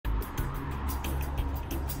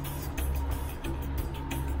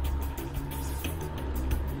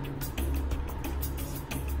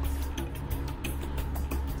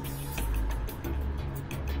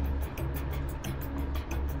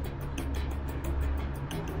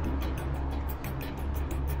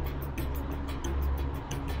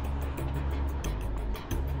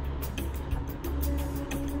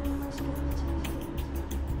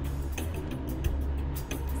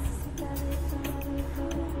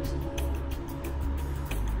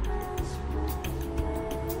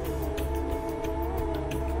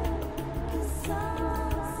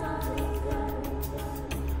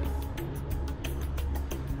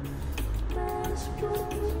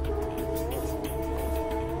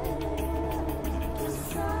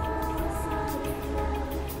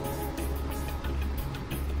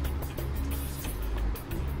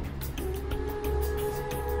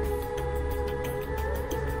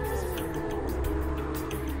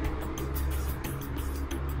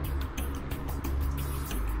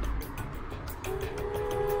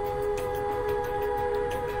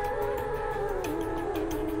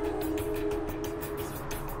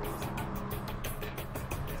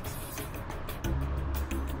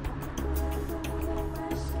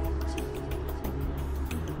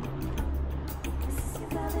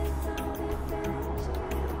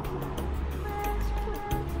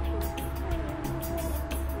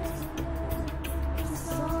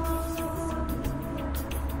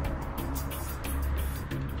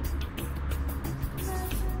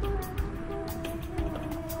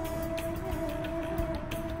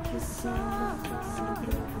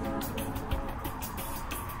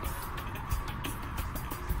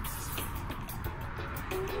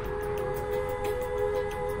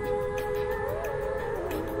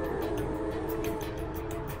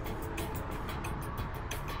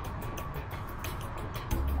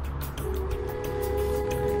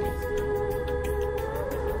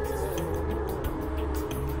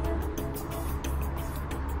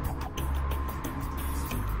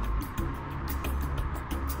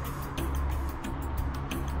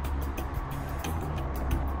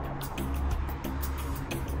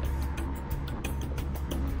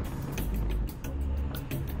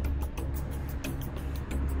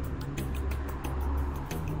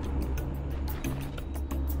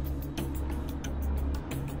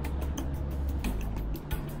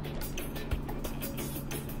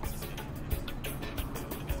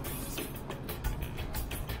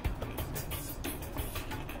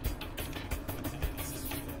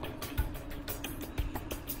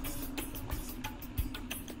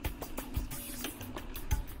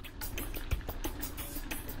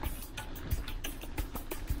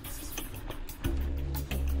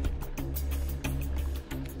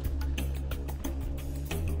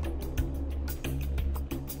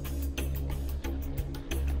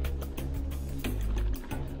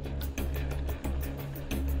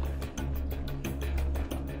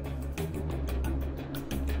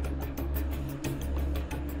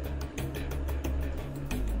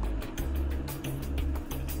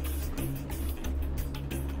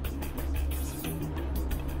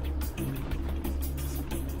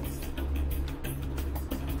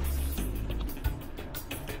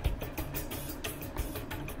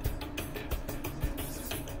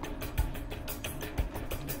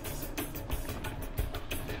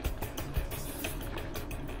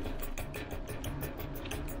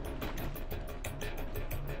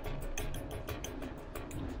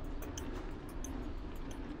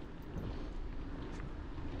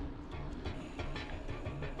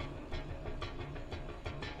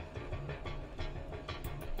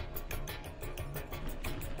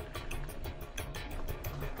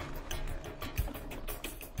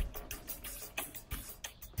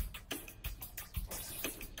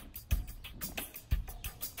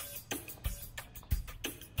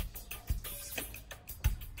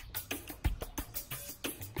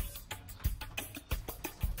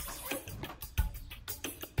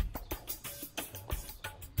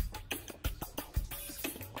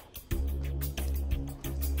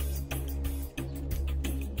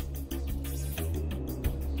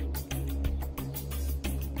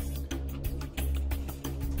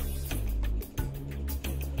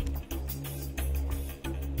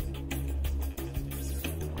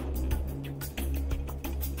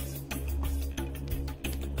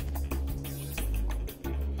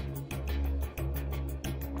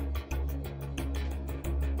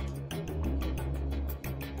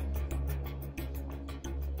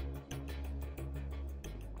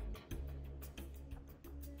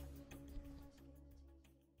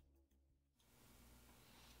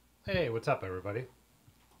Hey, what's up, everybody?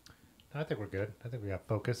 I think we're good. I think we got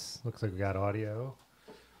focus. Looks like we got audio.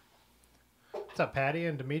 What's up, Patty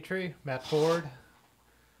and Dimitri? Matt Ford,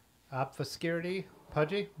 Obfuscurity,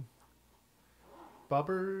 Pudgy,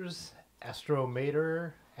 Bubbers,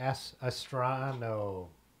 Astromater, Astronomator,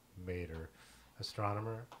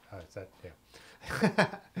 Astronomer. Is that, yeah.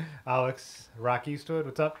 Alex, Rock Eastwood,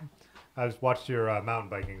 what's up? I just watched your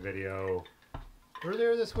mountain biking video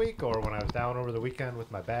earlier this week or when I was down over the weekend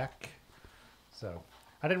with my back. So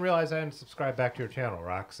I didn't realize I hadn't subscribed back to your channel,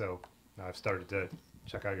 Rock. So now I've started to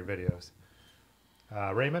check out your videos.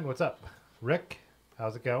 Raymond, what's up? Rick,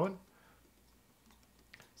 how's it going?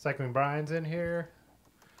 Cycling Brian's in here.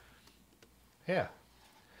 Yeah.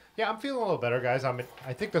 Yeah, I'm feeling a little better, guys.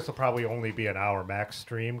 I think this will probably only be an hour max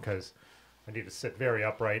stream because I need to sit very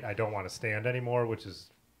upright. I don't want to stand anymore, which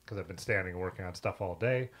is because I've been standing and working on stuff all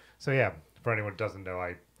day. So yeah, for anyone who doesn't know,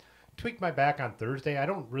 I tweaked my back on Thursday. I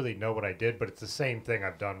don't really know what I did, but it's the same thing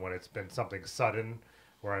I've done when it's been something sudden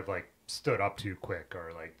where I've like stood up too quick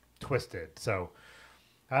or like twisted. So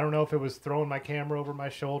I don't know if it was throwing my camera over my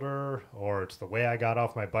shoulder or it's the way I got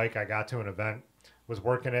off my bike. I got to an event, was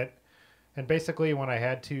working it. And basically when I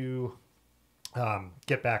had to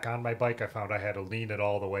get back on my bike, I found I had to lean it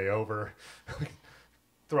all the way over,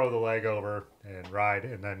 throw the leg over and ride.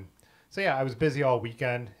 And then, so yeah, I was busy all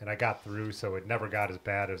weekend and I got through. So it never got as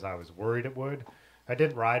bad as I was worried it would. I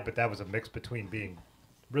didn't ride, but that was a mix between being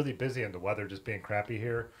really busy and the weather just being crappy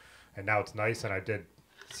here. And now it's nice. And I did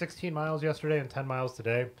 16 miles yesterday and 10 miles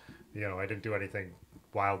today. You know, I didn't do anything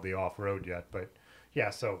wildly off road yet, but yeah,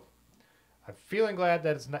 so I'm feeling glad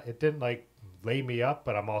that it didn't like lay me up,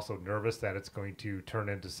 but I'm also nervous that it's going to turn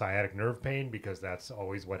into sciatic nerve pain because that's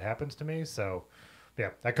always what happens to me. So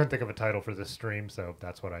yeah, I couldn't think of a title for this stream, so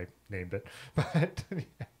that's what I named it. But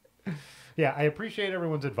yeah, I appreciate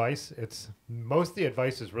everyone's advice. Most of the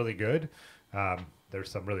advice is really good. There's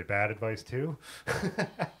some really bad advice too.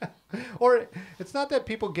 Or it's not that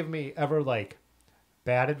people give me ever like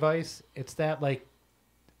bad advice. It's that like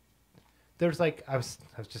there's like I was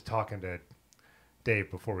just talking to Dave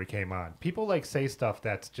before we came on. People like say stuff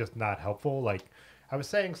that's just not helpful. Like I was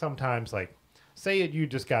saying sometimes like say you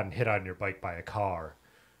just gotten hit on your bike by a car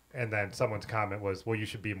and then someone's comment was, "Well, you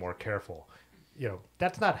should be more careful." You know,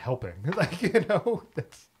 that's not helping. Like, you know,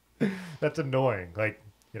 that's annoying. Like,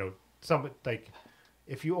 you know,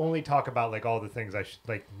 if you only talk about like all the things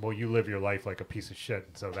like, well, you live your life like a piece of shit,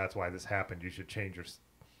 and so that's why this happened. You should change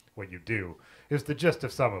what you do. Is the gist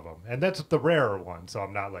of some of them, and that's the rarer one. So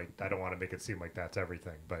I'm not like I don't want to make it seem like that's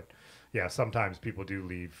everything, but yeah, sometimes people do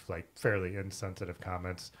leave like fairly insensitive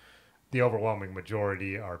comments. The overwhelming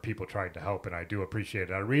majority are people trying to help, and I do appreciate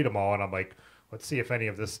it. I read them all, and I'm like, let's see if any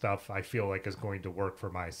of this stuff I feel like is going to work for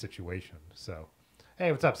my situation. So,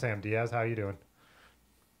 hey, what's up, Sam Diaz? How you doing?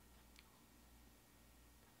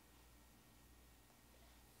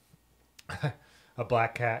 A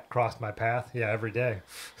black cat crossed my path. Yeah, every day.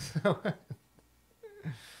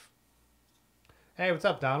 Hey, what's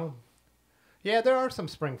up, Donald? Yeah, there are some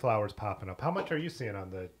spring flowers popping up. How much are you seeing on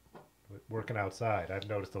the working outside? I've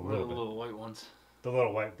noticed a What are little the bit. little white ones? The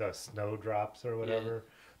little white, the snowdrops or Yeah, whatever.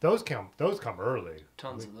 Those come early.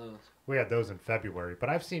 tons of those. We had those in February, but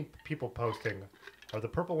I've seen people posting. Are the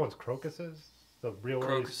purple ones crocuses? The real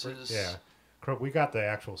early spring? Crocuses. Yeah, we got the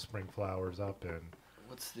actual spring flowers up, and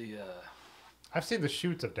What's the I've seen the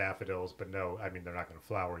shoots of daffodils, but no, I mean they're not going to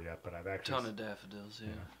flower yet. But I've actually ton of daffodils? Yeah.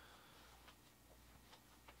 yeah.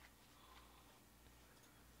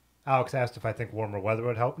 Alex asked if I think warmer weather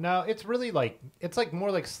would help. No, it's really like it's like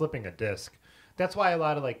more like slipping a disc. That's why a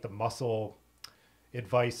lot of like the muscle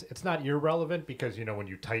advice, it's not irrelevant because you know when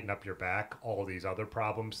you tighten up your back, all these other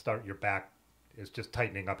problems start. Your back is just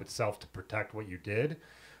tightening up itself to protect what you did.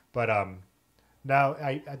 But now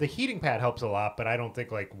the heating pad helps a lot, but I don't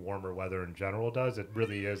think like warmer weather in general does. It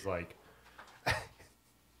really is like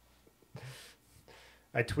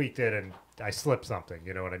I tweaked it and I slipped something.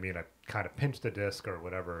 You know what I mean? I kind of pinched the disc or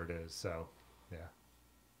whatever it is. So yeah.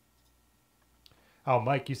 Oh,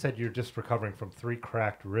 Mike, you said you're just recovering from 3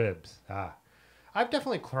 cracked ribs. Ah. I've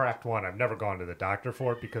definitely cracked one. I've never gone to the doctor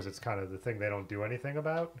for it because it's kind of the thing they don't do anything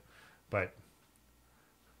about. But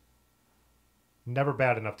never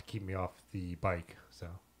bad enough to keep me off the bike. So,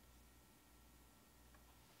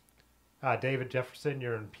 David Jefferson,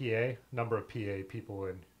 you're in PA. Number of PA people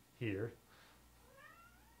in here.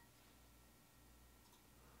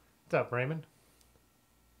 What's up, Raymond?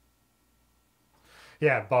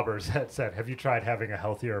 Yeah, Bubbers had said, "Have you tried having a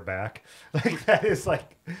healthier back?" That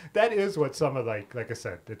is what some of like I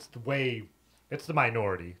said, it's the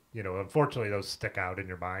minority. You know, unfortunately, those stick out in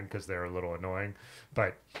your mind because they're a little annoying.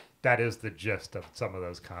 But that is the gist of some of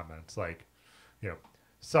those comments. Like, you know,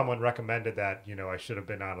 someone recommended that, you know, I should have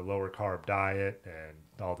been on a lower carb diet and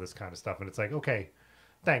all this kind of stuff. And it's like, okay,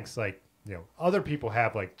 thanks. Like, you know, other people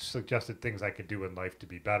have like suggested things I could do in life to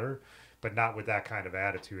be better, but not with that kind of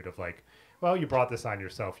attitude of like, well, you brought this on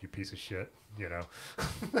yourself, you piece of shit, you know.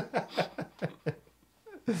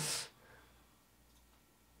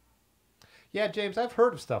 Yeah, James, I've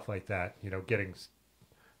heard of stuff like that, you know, getting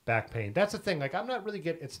back pain. That's the thing. Like, I'm not really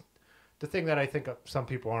getting, it's the thing that I think some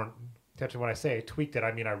people aren't catching when I say I tweaked it.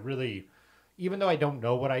 I mean, I really, even though I don't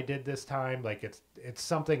know what I did this time, like it's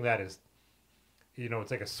something that is, you know,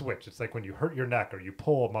 it's like a switch. It's like when you hurt your neck or you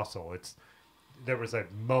pull a muscle, there was a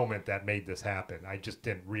moment that made this happen. I just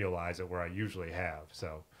didn't realize it where I usually have.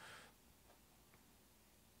 So,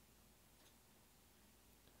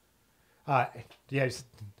 yeah,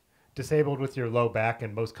 disabled with your low back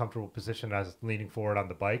and most comfortable position as leaning forward on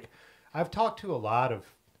the bike. I've talked to a lot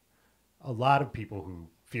of people who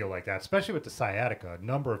feel like that, especially with the sciatica. A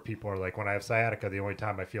number of people are like, when I have sciatica, the only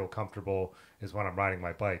time I feel comfortable is when I'm riding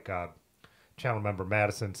my bike. Channel member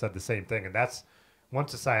Madison said the same thing, and that's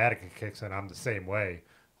once the sciatica kicks in, I'm the same way.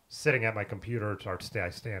 Sitting at my computer, I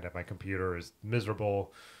stand at my computer is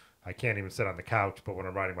miserable. I can't even sit on the couch, but when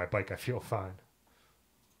I'm riding my bike, I feel fine.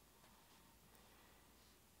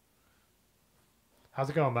 How's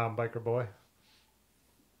it going, mountain biker boy?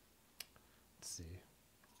 Let's see.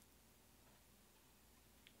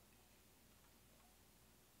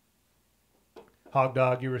 Hog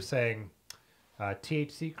Dog, you were saying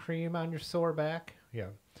THC cream on your sore back? Yeah.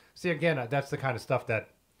 See, again, that's the kind of stuff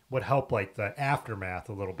that would help, like, the aftermath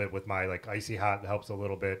a little bit with my, like, icy hot helps a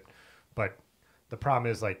little bit. But the problem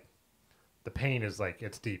is, like, the pain is, like,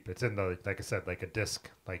 it's deep. It's in the, like I said, like a disc,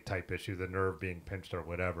 like, type issue, the nerve being pinched or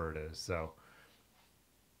whatever it is. So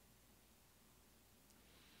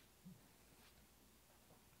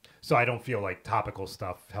I don't feel like topical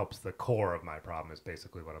stuff helps the core of my problem is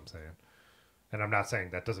basically what I'm saying. And I'm not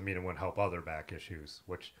saying that doesn't mean it wouldn't help other back issues,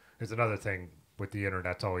 which is another thing with the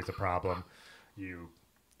internet's always a problem.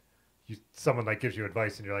 Someone like gives you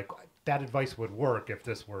advice and you're like, that advice would work if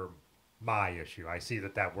this were my issue. I see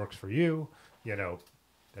that works for you. You know,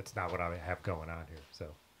 that's not what I have going on here.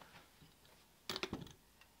 So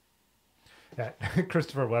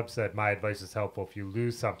Christopher Webb said, my advice is helpful. If you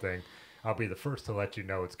lose something, I'll be the first to let you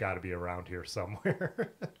know it's got to be around here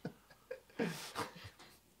somewhere.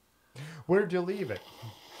 Where'd you leave it?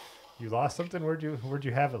 You lost something? Where'd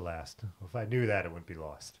you have it last? If I knew that, it wouldn't be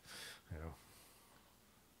lost. You know.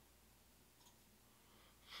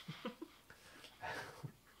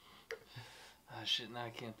 Shit, now I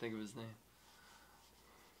can't think of his name.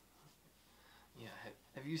 Yeah,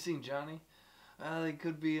 have you seen Johnny? He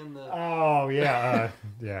could be in the... Oh, yeah.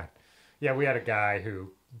 Yeah, we had a guy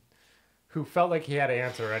who felt like he had to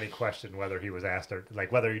answer any question, whether he was asked or,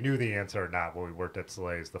 like, whether he knew the answer or not when we worked at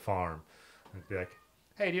Slay's, the farm. And be like,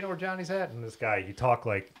 hey, do you know where Johnny's at? And this guy, he talked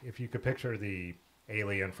like, if you could picture the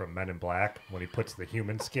alien from Men in Black, when he puts the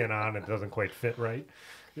human skin on, it doesn't quite fit right.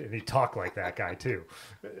 And he talked like that guy, too.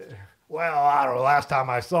 Well, I don't know, last time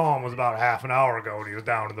I saw him was about half an hour ago, and he was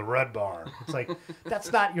down in the Red Bar. It's like,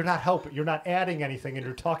 you're not helping. You're not adding anything, and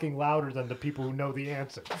you're talking louder than the people who know the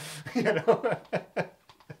answer. You know?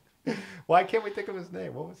 Why can't we think of his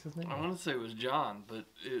name? What was his name? I want to say it was John, but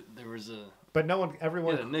there was a... But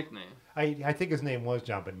everyone... He had a nickname. I think his name was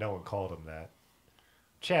John, but no one called him that.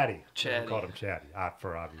 Chatty. Everyone called him Chatty,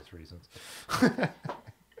 for obvious reasons.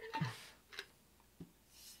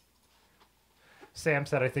 Sam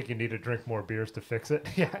said, I think you need to drink more beers to fix it.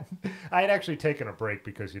 Yeah, I had actually taken a break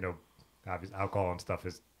because, you know, obviously alcohol and stuff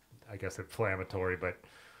is, I guess, inflammatory, but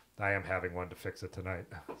I am having one to fix it tonight.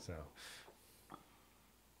 So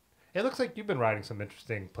it looks like you've been riding some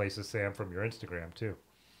interesting places, Sam, from your Instagram, too.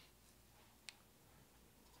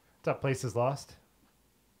 What's up, Places Lost?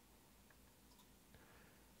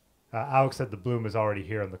 Alex said the bloom is already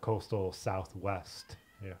here in the coastal southwest.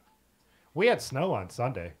 Yeah. We had snow on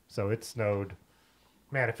Sunday, so it snowed.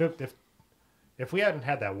 Man, if we hadn't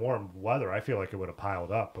had that warm weather, I feel like it would have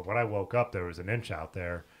piled up. But when I woke up, there was an inch out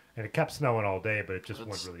there, and it kept snowing all day, but it just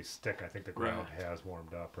wouldn't really stick. I think the ground has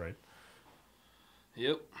warmed up, right?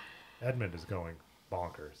 Yep. Edmund is going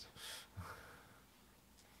bonkers.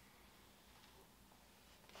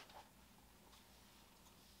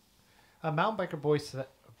 A mountain biker boy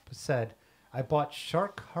said, I bought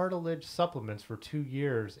shark cartilage supplements for 2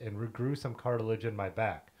 years and regrew some cartilage in my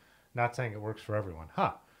back. Not saying it works for everyone.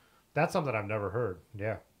 Huh. That's something I've never heard.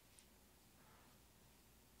 Yeah.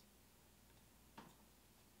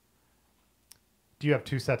 Do you have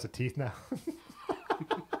 2 sets of teeth now?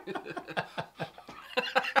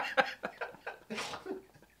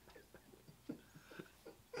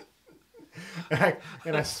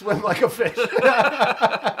 and I swim like a fish.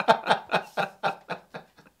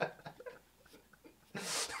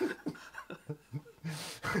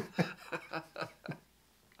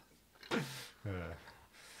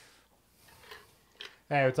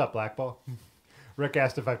 Hey, what's up, Black Ball? Rick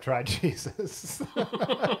asked if I've tried Jesus.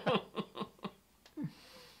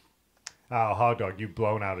 Oh, hot dog, you've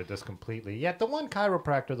blown out of this completely. Yet the one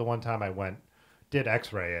chiropractor, the one time I went, did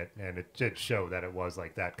x-ray it, and it did show that it was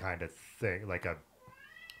like that kind of thing, like a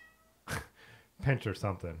pinch or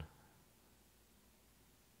something.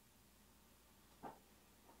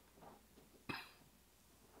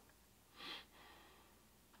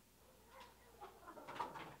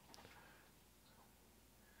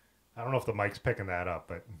 I don't know if the mic's picking that up,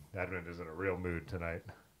 but Edmund is in a real mood tonight.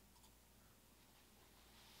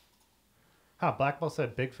 Blackball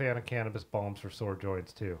said, big fan of cannabis balms for sore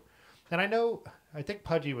joints, too. And I think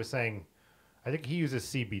Pudgy was saying, I think he uses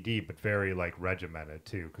CBD, but very, like, regimented,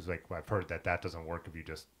 too. Because, like, I've heard that doesn't work if you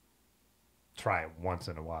just try it once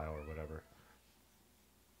in a while or whatever.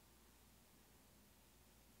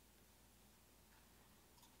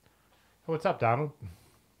 What's up, Donald?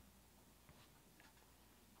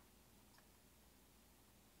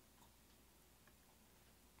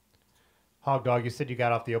 Hog Dog, you said you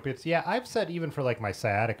got off the opiates. Yeah, I've said even for like my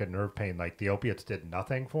sciatica nerve pain, like the opiates did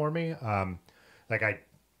nothing for me. Like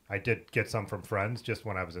I did get some from friends just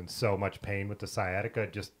when I was in so much pain with the sciatica,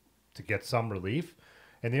 just to get some relief.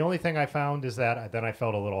 And the only thing I found is that then I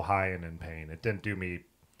felt a little high and in pain. It didn't do me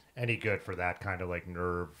any good for that kind of like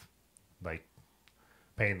nerve, like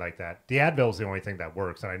pain like that. The Advil is the only thing that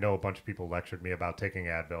works. And I know a bunch of people lectured me about taking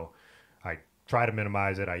Advil. I try to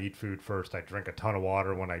minimize it. I eat food first. I drink a ton of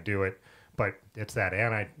water when I do it. But it's that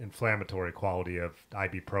anti-inflammatory quality of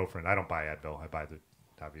ibuprofen. I don't buy Advil. I buy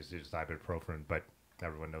obviously just ibuprofen, but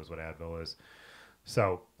everyone knows what Advil is.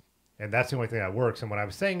 So, and that's the only thing that works. And when I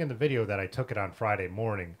was saying in the video that I took it on Friday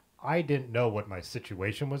morning, I didn't know what my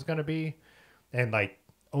situation was going to be. And like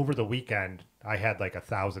over the weekend, I had like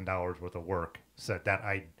 $1,000 worth of work. So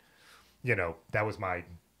that that was my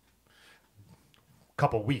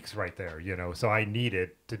couple weeks right there, So I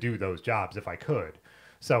needed to do those jobs if I could.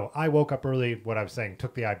 So I woke up early, what I was saying,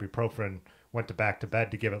 took the ibuprofen, went back to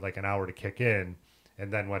bed to give it like an hour to kick in,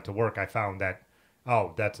 and then went to work. I found that,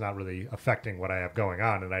 that's not really affecting what I have going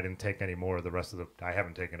on, and I didn't take any more the rest of I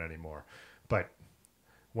haven't taken any more. But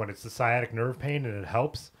when it's the sciatic nerve pain and it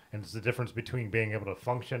helps, and it's the difference between being able to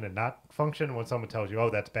function and not function when someone tells you,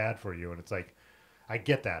 that's bad for you. And it's like, I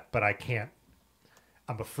get that, but I can't.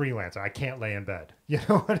 I'm a freelancer. I can't lay in bed. You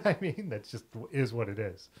know what I mean? That's just is what it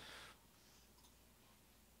is.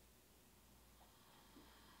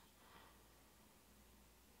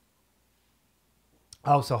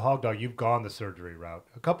 Oh, so Hog Dog, you've gone the surgery route.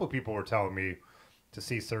 A couple of people were telling me to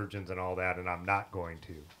see surgeons and all that, and I'm not going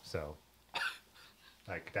to. So,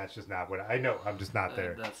 like, that's just not what I know. I'm just not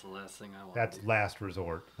there. That's the last thing I want. That's last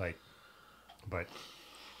resort. Like, but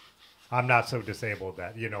I'm not so disabled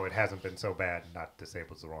that, it hasn't been so bad. Not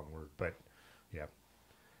disabled is the wrong word, but yeah.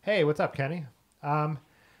 Hey, what's up, Kenny? I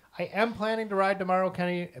am planning to ride tomorrow,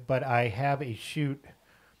 Kenny, but I have a shoot,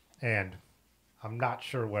 and I'm not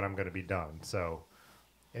sure when I'm going to be done. So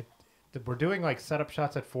we're doing like setup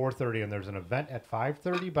shots at 4:30, and there's an event at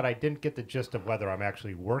 5:30, but I didn't get the gist of whether I'm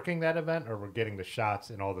actually working that event or we're getting the shots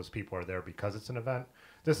and all those people are there because it's an event.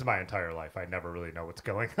 This is my entire life. I never really know what's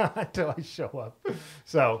going on until I show up.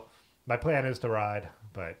 So my plan is to ride,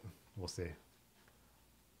 but we'll see.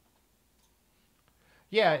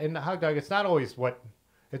 Yeah, and Hog Dog, it's not always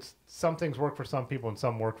it's some things work for some people and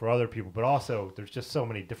some work for other people, but also there's just so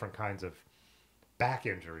many different kinds of back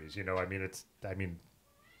injuries,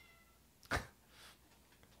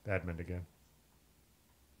 Edmund again.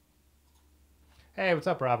 Hey, what's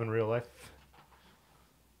up, Robin, real life?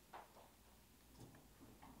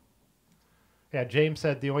 Yeah, James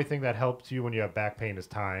said the only thing that helps you when you have back pain is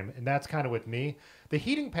time, and that's kind of with me. The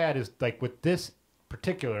heating pad is like with this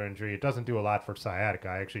particular injury, it doesn't do a lot for sciatica.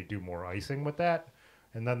 I actually do more icing with that,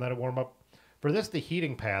 and then let it warm up. For this, the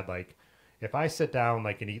heating pad, like if I sit down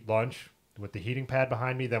like and eat lunch with the heating pad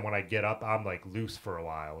behind me, then when I get up, I'm like loose for a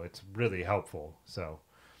while. It's really helpful. So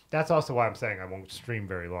that's also why I'm saying I won't stream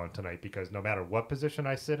very long tonight, because no matter what position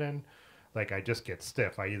I sit in, like I just get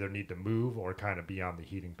stiff. I either need to move or kind of be on the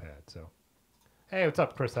heating pad. So, hey, what's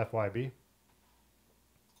up, Chris FYB?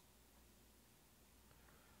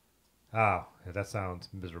 Oh, yeah, that sounds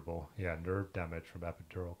miserable. Yeah, nerve damage from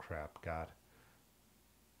epidural crap. God.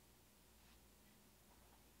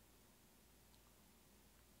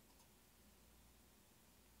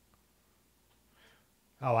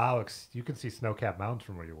 Oh, Alex, you can see snow-capped mountains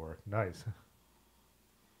from where you work. Nice.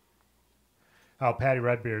 Oh, Patty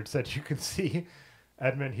Redbeard said you can see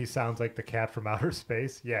Edmund. He sounds like the cat from outer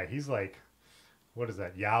space. Yeah, he's like, what is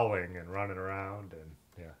that? Yowling and running around and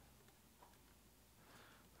yeah.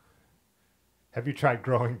 Have you tried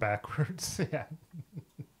growing backwards? Yeah.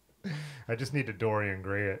 I just need to Dorian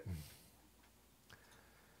Gray it.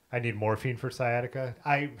 I need morphine for sciatica.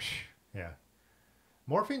 Yeah.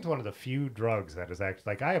 Morphine's one of the few drugs that is actually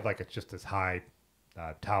like I have like it's just this high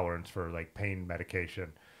tolerance for like pain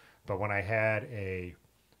medication, but when I had a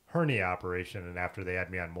hernia operation and after they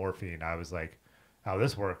had me on morphine, I was like, "Oh,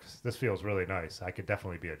 this works. This feels really nice. I could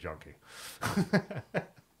definitely be a junkie."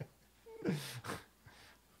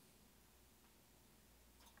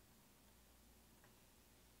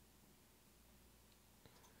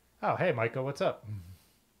 Oh, hey, Micah, what's up?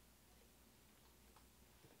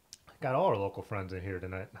 Got all our local friends in here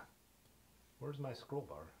tonight. Where's my scroll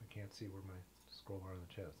bar? I can't see where my scroll bar in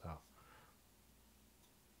the chat is. Oh.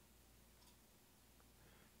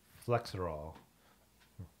 Flexerol.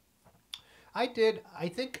 I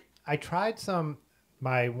think I tried some,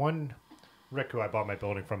 my one, Rick, who I bought my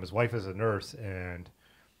building from, his wife is a nurse, and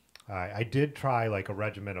I did try like a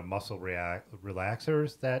regimen of muscle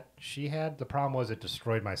relaxers that she had. The problem was it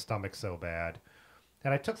destroyed my stomach so bad.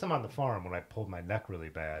 And I took some on the farm when I pulled my neck really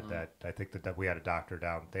bad that I think that we had a doctor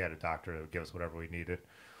down. They had a doctor that would give us whatever we needed.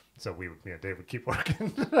 So we would, Dave would keep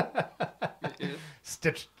working.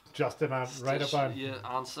 Stitch Justin on right up on. Yeah,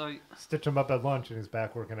 on site. Stitch him up at lunch and he's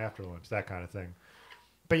back working after lunch, that kind of thing.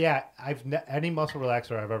 But yeah, any muscle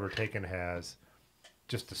relaxer I've ever taken has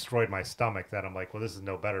just destroyed my stomach that I'm like, well, this is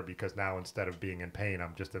no better because now instead of being in pain,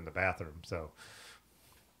 I'm just in the bathroom. So.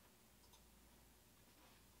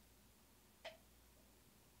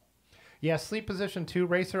 Yeah, sleep position 2,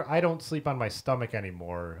 Racer. I don't sleep on my stomach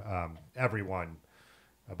anymore. Everyone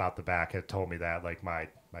about the back had told me that. Like my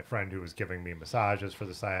friend who was giving me massages for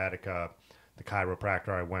the sciatica, the chiropractor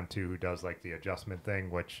I went to who does like the adjustment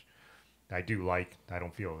thing, which I do like. I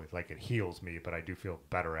don't feel like it heals me, but I do feel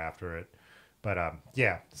better after it. But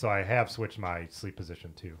yeah, so I have switched my sleep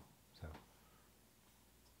position too. So.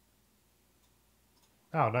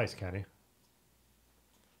 Oh, nice, Kenny.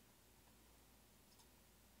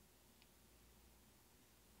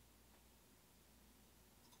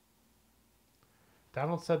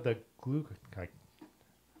 Donald said the let's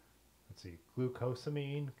see,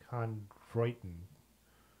 glucosamine chondroitin.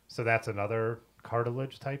 So that's another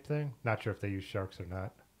cartilage type thing. Not sure if they use sharks or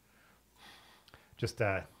not. Just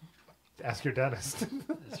ask your dentist.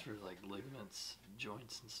 It's for like ligaments,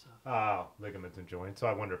 joints, and stuff. Oh, ligaments and joints. So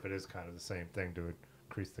I wonder if it is kind of the same thing to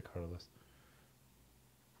increase the cartilage.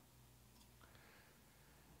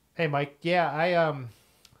 Hey, Mike. Yeah, I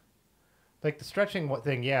like the stretching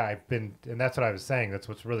thing, yeah, I've been, and that's what I was saying. That's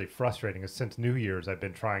what's really frustrating is since New Year's, I've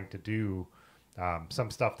been trying to do some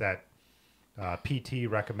stuff that PT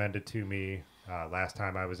recommended to me last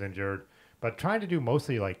time I was injured, but trying to do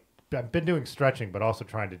mostly like, I've been doing stretching, but also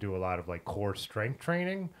trying to do a lot of like core strength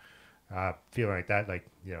training, feeling like that, like,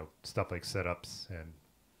 stuff like sit-ups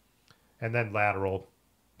and then lateral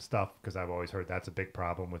stuff, because I've always heard that's a big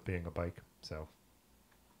problem with being a bike, so.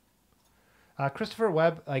 Christopher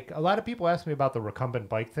Webb, like a lot of people ask me about the recumbent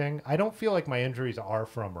bike thing. I don't feel like my injuries are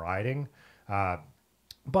from riding,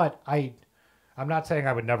 but I'm not saying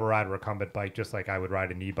I would never ride a recumbent bike just like I would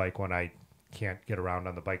ride an e-bike when I can't get around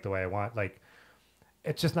on the bike the way I want. Like,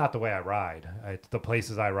 it's just not the way I ride. It's the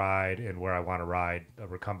places I ride and where I want to ride. A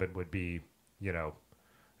recumbent would be, like I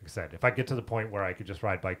said, if I get to the point where I could just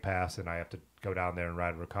ride bike pass and I have to go down there and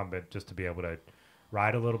ride a recumbent just to be able to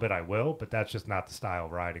ride a little bit, I will, but that's just not the style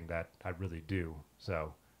of riding that I really do.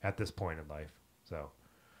 So at this point in life, so.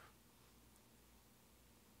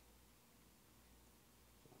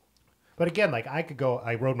 But again, like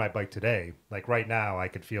I rode my bike today. Like right now, I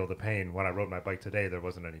could feel the pain. When I rode my bike today, there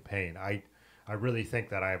wasn't any pain. I really think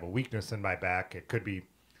that I have a weakness in my back. It could be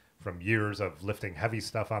from years of lifting heavy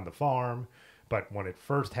stuff on the farm. But when it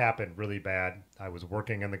first happened really bad, I was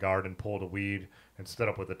working in the garden, pulled a weed, and stood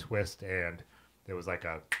up with a twist, and it was like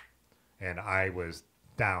and I was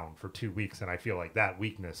down for 2 weeks, and I feel like that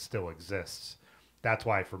weakness still exists. That's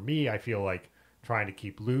why for me, I feel like trying to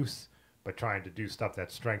keep loose, but trying to do stuff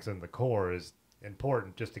that strengthens the core is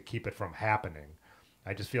important just to keep it from happening.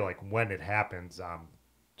 I just feel like when it happens, I'm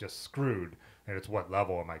just screwed, and it's what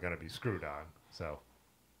level am I going to be screwed on? So.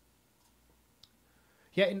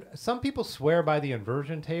 Yeah, and some people swear by the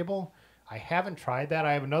inversion table. I haven't tried that.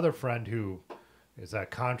 I have another friend who is a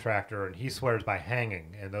contractor, and he swears by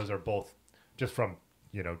hanging, and those are both just from,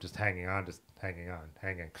 just hanging.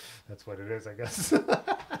 That's what it is, I guess.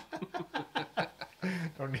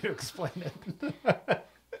 Don't need to explain it.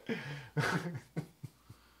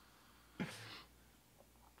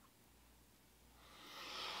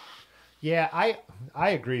 Yeah, I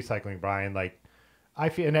agree, cycling Brian. Like I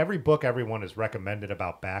feel in every book everyone has recommended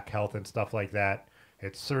about back health and stuff like that,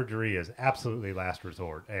 it's surgery is absolutely last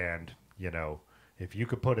resort. And, you know, if you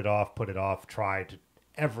could put it off, try to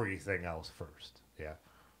everything else first. Yeah.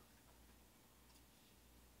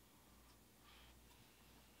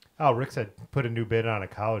 Oh, Rick said put a new bid on a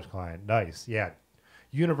college client. Nice. Yeah.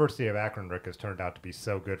 University of Akron, Rick, has turned out to be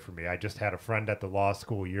so good for me. I just had a friend at the law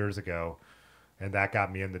school years ago, and that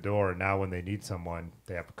got me in the door. And now when they need someone,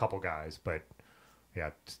 they have a couple guys, but yeah,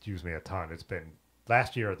 it's used me a ton. It's been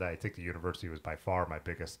last year that I think the university was by far my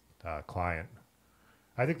biggest client.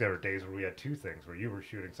 I think there were days where we had two things where you were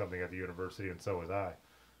shooting something at the university and so was I.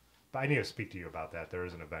 But I need to speak to you about that. There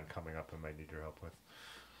is an event coming up I might need your help with.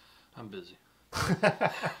 I'm busy.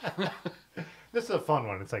 This is a fun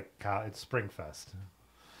one. It's like it's Springfest.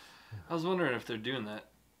 I was wondering if they're doing that.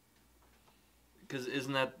 Because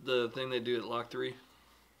isn't that the thing they do at Lock 3?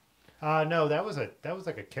 No, that was like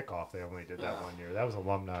a kickoff. They only did that 1 year. That was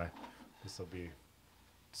alumni. This will be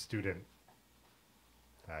student.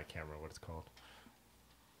 I can't remember what it's called.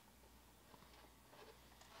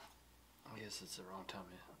 I guess it's the wrong time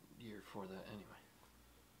of year for that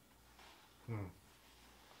anyway.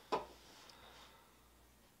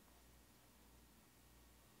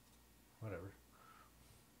 Whatever.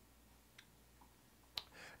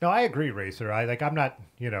 No, I agree, Racer. I'm not,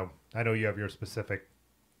 I know you have your specific,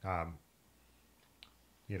 um,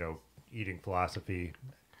 eating philosophy.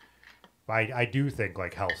 I do think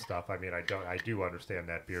like health stuff. I mean, I do understand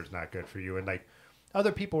that beer's not good for you. And like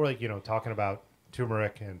other people were like, talking about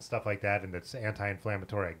turmeric and stuff like that. And it's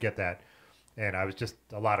anti-inflammatory. I get that. And I was just,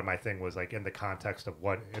 a lot of my thing was like in the context of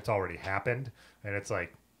what it's already happened. And it's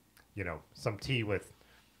like, some tea with,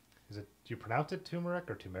 do you pronounce it turmeric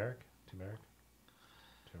or turmeric? Turmeric?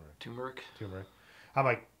 Turmeric. Turmeric. I'm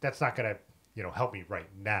like, that's not going to, help me right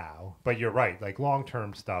now. But you're right. Like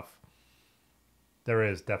long-term stuff, there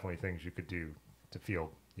is definitely things you could do to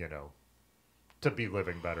feel, to be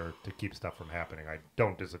living better, to keep stuff from happening. I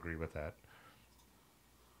don't disagree with that.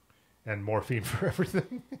 And morphine for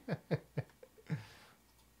everything.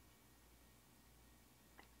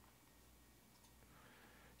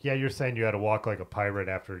 Yeah, you're saying you had to walk like a pirate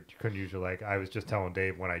after you couldn't use your leg. I was just telling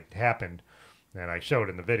Dave when it happened, and I showed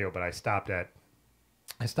in the video, but I stopped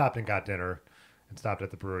and got dinner and stopped at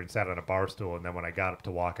the brewery and sat on a bar stool. And then when I got up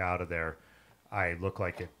to walk out of there, I looked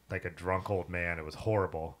like a drunk old man. It was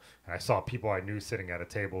horrible. And I saw people I knew sitting at a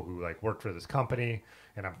table who like worked for this company,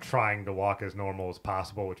 and I'm trying to walk as normal as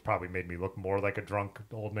possible, which probably made me look more like a drunk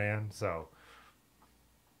old man. So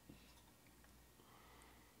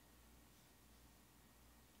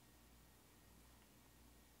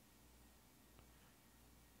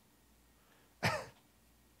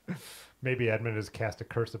maybe Edmund has cast a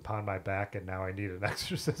curse upon my back, and now I need an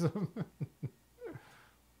exorcism.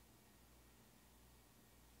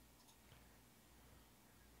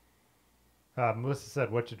 Melissa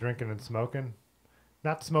said, "What you drinking and smoking?"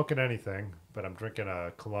 Not smoking anything, but I'm drinking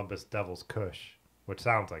a Columbus Devil's Kush, which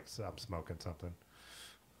sounds like I'm smoking something.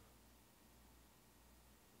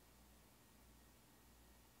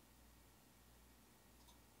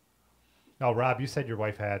 Oh, Rob, you said your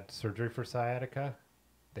wife had surgery for sciatica.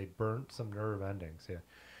 They burnt some nerve endings. Yeah,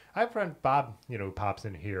 I have a friend Bob, who pops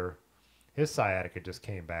in here. His sciatica just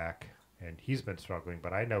came back, and he's been struggling.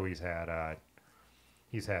 But I know he's had. I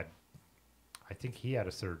think he had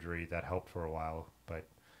a surgery that helped for a while. But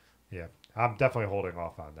yeah, I'm definitely holding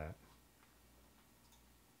off on that.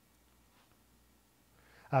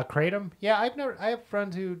 Kratom, yeah, I have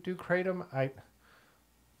friends who do kratom.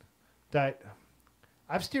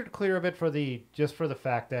 I've steered clear of it just for the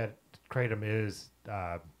fact that kratom is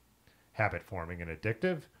habit forming and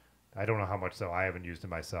addictive. I don't know how much so. I haven't used it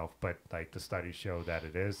myself, but like the studies show that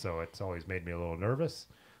it is, so it's always made me a little nervous.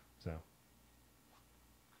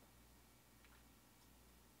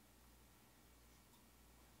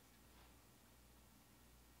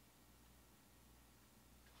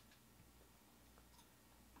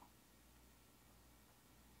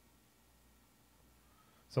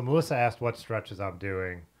 So Melissa asked what stretches I'm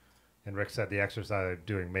doing, and Rick said the exercise I'm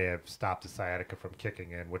doing may have stopped the sciatica from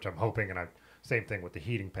kicking in, which I'm hoping. And same thing with the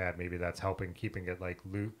heating pad. Maybe that's helping keeping it like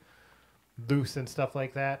loose and stuff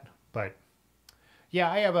like that. But yeah,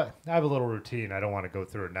 I have a little routine. I don't want to go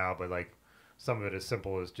through it now, but like some of it as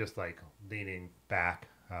simple as just like leaning back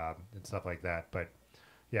and stuff like that. But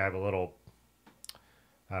yeah, I have a little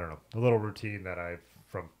routine that I've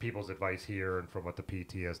from people's advice here and from what the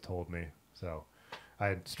PT has told me. So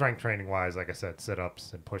I strength training wise, like I said, sit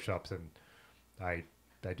ups and push ups, and I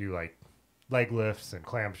do like leg lifts and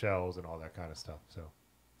clamshells and all that kind of stuff. So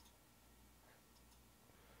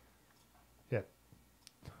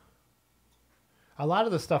A lot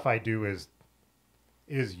of the stuff I do is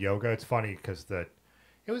yoga. It's funny because I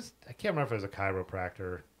can't remember if it was a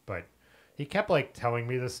chiropractor, but he kept like telling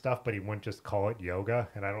me this stuff, but he wouldn't just call it yoga.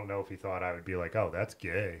 And I don't know if he thought I would be like, oh, that's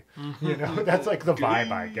gay. You know, that's like the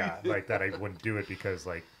vibe I got, like that I wouldn't do it because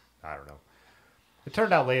like, I don't know. It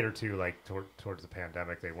turned out later too, like towards the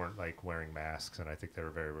pandemic, they weren't like wearing masks, and I think they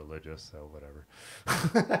were very religious, so whatever.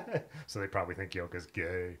 So they probably think yoga's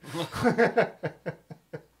gay.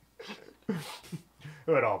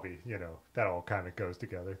 It would all be, you know, that all kind of goes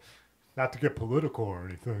together. Not to get political or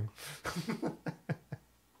anything.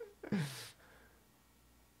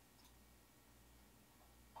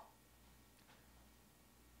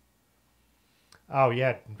 Oh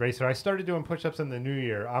yeah, Racer. I started doing push-ups in the new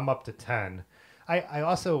year. I'm up to 10. I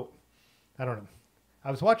also, I don't know.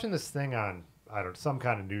 I was watching this thing on, I don't know, some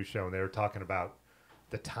kind of news show, and they were talking about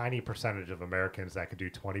the tiny percentage of Americans that could do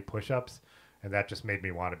 20 push-ups, and that just made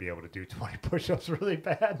me want to be able to do 20 push-ups really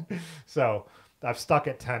bad. So I've stuck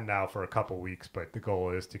at 10 now for a couple weeks, but the goal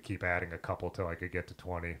is to keep adding a couple till I could get to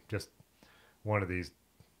 20. Just one of these,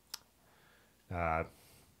 I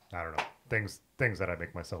don't know, things that I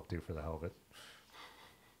make myself do for the hell of it.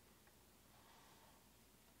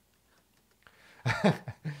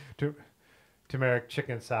 Turmeric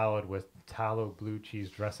chicken salad with tallow blue cheese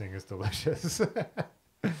dressing is delicious.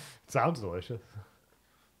 It sounds delicious.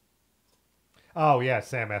 Oh yeah,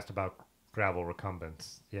 Sam asked about gravel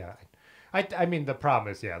recumbents. Yeah, I mean the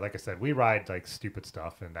problem is, yeah, like I said, we ride like stupid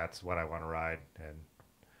stuff, and that's what I want to ride and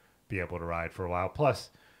be able to ride for a while. Plus,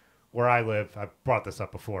 where I live, I've brought this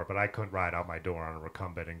up before, but I couldn't ride out my door on a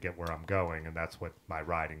recumbent and get where I'm going, and that's what my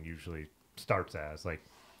riding usually starts as. Like,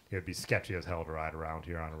 it'd be sketchy as hell to ride around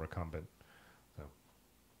here on a recumbent. So,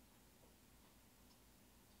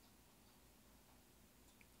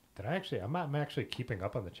 I'm actually keeping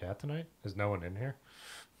up on the chat tonight. Is no one in here?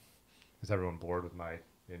 Is everyone bored with my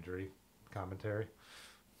injury commentary?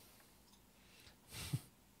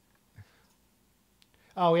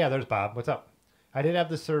 Oh yeah, there's Bob. What's up? I did have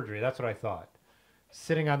the surgery. That's what I thought.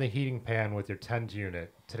 Sitting on the heating pan with your TENS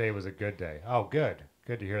unit. Today was a good day. Oh, good.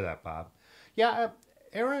 Good to hear that, Bob. Yeah,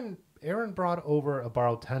 Aaron brought over a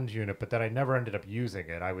borrowed TENS unit, but then I never ended up using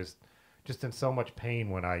it. I was just in so much pain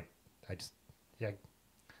when I just, yeah,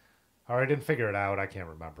 or I didn't figure it out. I can't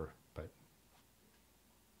remember. But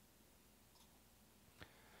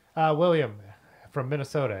William from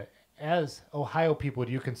Minnesota, as Ohio people,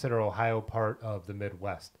 do you consider Ohio part of the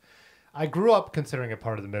Midwest? I grew up considering it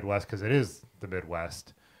part of the Midwest because it is the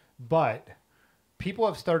Midwest, but people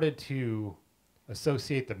have started to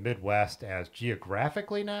associate the Midwest as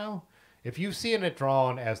geographically now. If you've seen it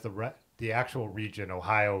drawn as the actual region,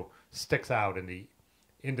 Ohio sticks out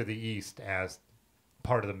into the east as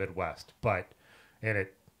part of the Midwest, but and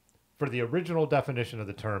it for the original definition of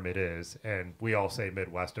the term it is, and we all say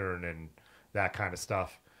Midwestern and that kind of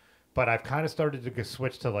stuff. But I've kind of started to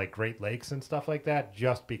switch to like Great Lakes and stuff like that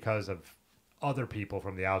just because of other people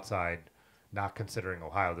from the outside not considering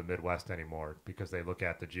Ohio the Midwest anymore because they look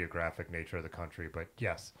at the geographic nature of the country. But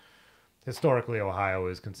yes, historically Ohio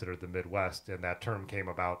is considered the Midwest, and that term came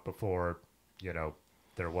about before, you know,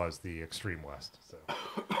 there was the extreme West. So.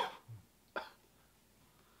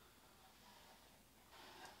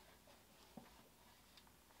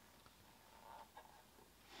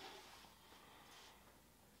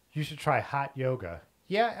 You should try hot yoga.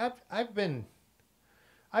 Yeah, I've been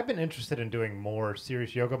interested in doing more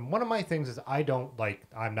serious yoga. One of my things is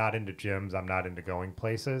I'm not into gyms. I'm not into going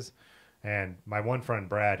places. And my one friend,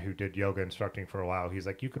 Brad, who did yoga instructing for a while, he's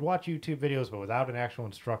like, you could watch YouTube videos, but without an actual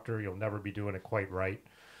instructor, you'll never be doing it quite right.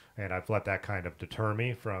 And I've let that kind of deter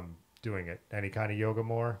me from doing any kind of yoga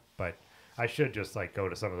more. But I should just like go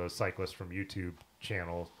to some of those cyclists from YouTube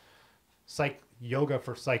channels, yoga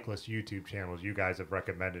for cyclists YouTube channels you guys have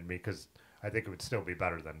recommended me, because I think it would still be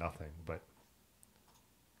better than nothing. But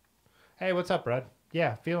hey, what's up, Brad?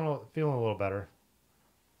 Yeah, feeling a little better.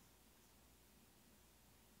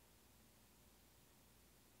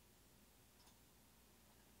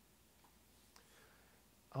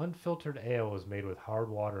 Unfiltered ale is made with hard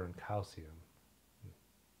water and calcium.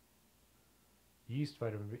 Yeast,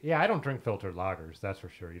 vitamin B. Yeah, I don't drink filtered lagers, that's for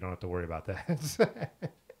sure. You don't have to worry about that.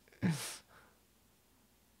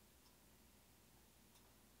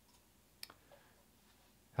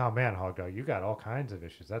 Oh man, Hog Dog, you got all kinds of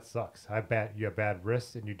issues. That sucks. I bet you have bad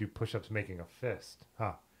wrists and you do push-ups making a fist,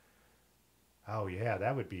 huh? Oh yeah,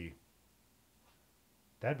 that'd be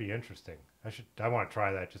interesting. I want to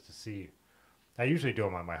try that just to see. I usually do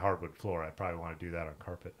them on my hardwood floor. I probably want to do that on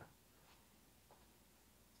carpet.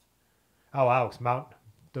 Oh, Alex,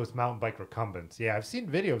 those mountain bike recumbents. Yeah, I've seen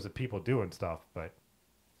videos of people doing stuff, but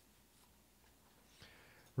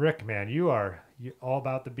Rick, man, you all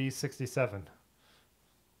about the B67.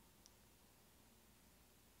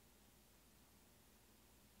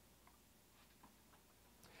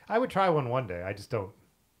 I would try one day. I just don't.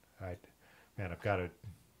 Man, I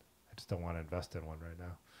just don't want to invest in one right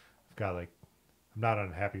now. I've got like, I'm not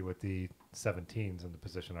unhappy with the 17s in the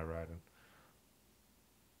position I ride in.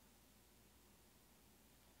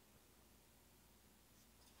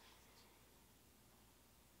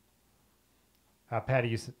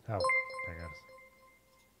 Patty, oh, I guess.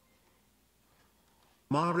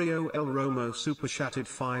 Mario El Romo super chatted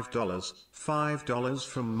 $5. $5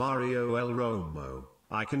 from Mario El Romo.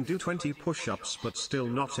 I can do 20 push-ups but still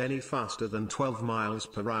not any faster than 12 miles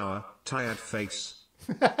per hour. Tired face.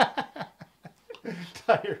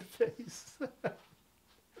 Tired face.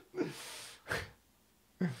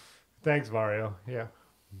 Thanks, Mario. Yeah.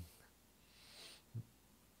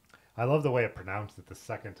 I love the way it pronounced it the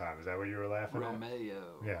second time. Is that what you were laughing at?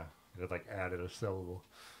 Romeo. Yeah. It like added a syllable.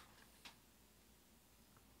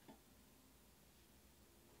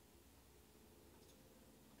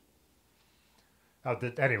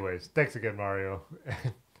 Anyways, thanks again, Mario.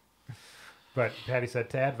 But Patty said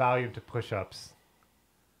to add volume to push-ups,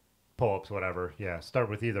 pull-ups, whatever. Yeah, start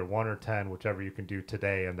with either 1 or 10, whichever you can do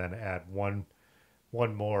today, and then add one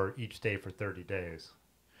more each day for 30 days.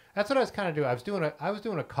 That's what I was kind of doing. I was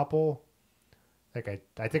doing a couple. Like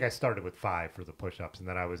I think I started with 5 for the push-ups, and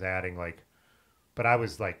then I was adding but I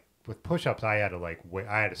was like with push-ups I had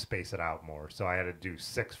to space it out more. So I had to do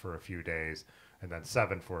 6 for a few days, and then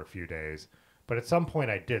 7 for a few days. But at some point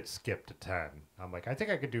I did skip to 10. I'm like, I think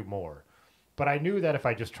I could do more. But I knew that if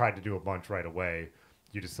I just tried to do a bunch right away,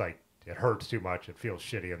 you just it hurts too much, it feels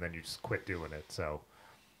shitty, and then you just quit doing it. So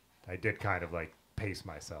I did kind of pace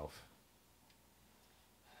myself.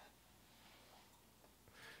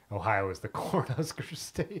 Ohio is the Cornhusker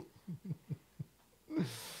state.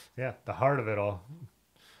 Yeah, the heart of it all.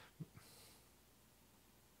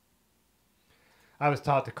 I was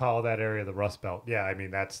taught to call that area the Rust Belt. Yeah, I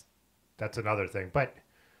mean, that's another thing. But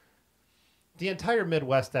the entire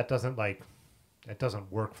Midwest, that doesn't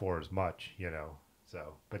work for as much,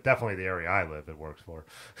 So, but definitely the area I live, it works for.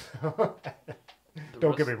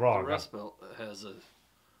 Don't get me wrong. The Rust Belt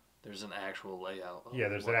there's an actual layout. Yeah,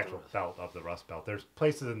 there's an actual belt of the Rust Belt. There's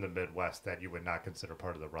places in the Midwest that you would not consider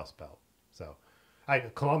part of the Rust Belt. So,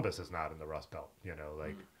 Columbus is not in the Rust Belt.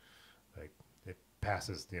 It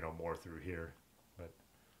passes more through here, but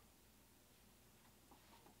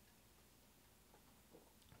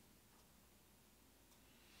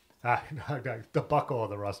the buckle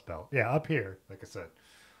of the Rust Belt. Yeah, up here, like I said,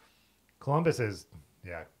 Columbus is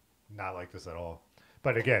not like this at all.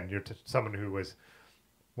 But again, you're someone who was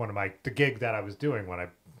the gig that I was doing when I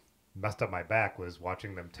messed up my back was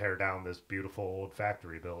watching them tear down this beautiful old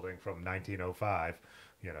factory building from 1905,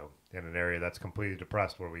 in an area that's completely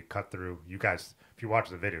depressed where we cut through. You guys, if you watch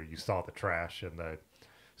the video, you saw the trash and the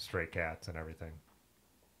stray cats and everything.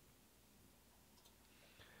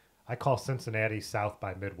 I call Cincinnati South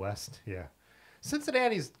by Midwest. Yeah.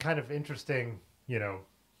 Cincinnati's kind of interesting,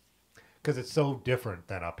 because it's so different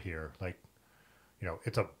than up here.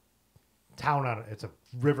 It's a it's a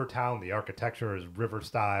river town. The architecture is river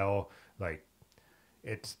style.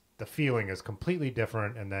 The feeling is completely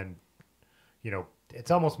different. And then, it's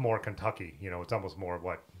almost more Kentucky. It's almost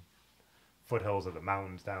more foothills of the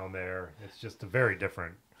mountains down there. It's just a very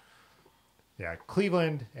different. Yeah,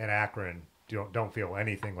 Cleveland and Akron don't feel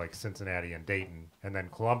anything like Cincinnati and Dayton. And then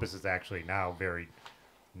Columbus is actually now very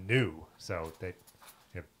new. So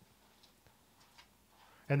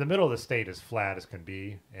and the middle of the state is flat as can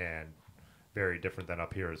be and very different than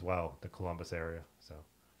up here as well, the Columbus area. So.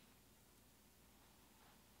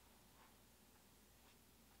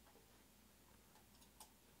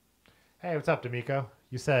 Hey, what's up, D'Amico?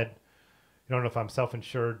 You said you don't know if I'm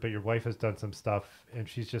self-insured, but your wife has done some stuff and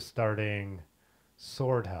she's just starting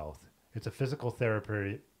Sword Health. It's a physical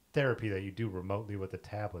therapy that you do remotely with a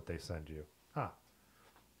tablet they send you. Huh.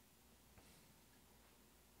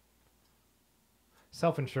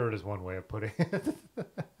 Self-insured is one way of putting it.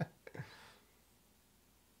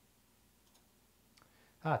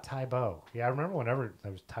 Taibo. Yeah, I remember whenever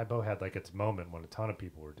Taibo had its moment when a ton of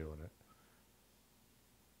people were doing it.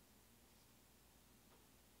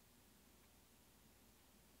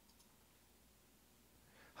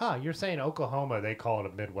 You're saying Oklahoma, they call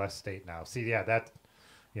it a Midwest state now. See, yeah,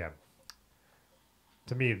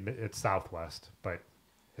 to me, it's Southwest, but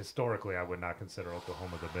historically, I would not consider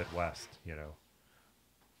Oklahoma the Midwest,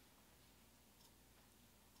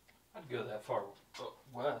 I'd go that far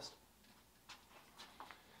west.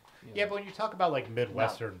 Yeah, but when you talk about like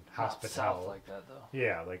Midwestern Not hospitality, South like that though.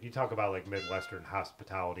 yeah, like you talk about like Midwestern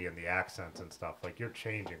hospitality and the accents and stuff, like you're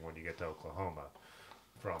changing when you get to Oklahoma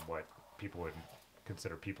from what people would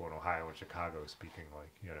consider people in Ohio and Chicago speaking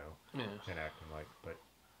like, you know, Yeah. and acting like. But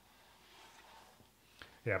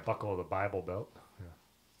yeah, buckle the Bible belt. Yeah.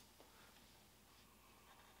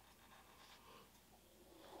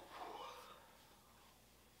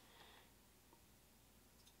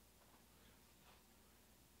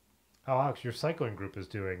 Oh, Alex, your cycling group is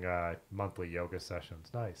doing monthly yoga sessions.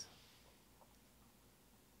 Nice.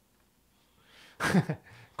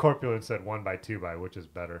 Corpulent said 1 by 2 by, which is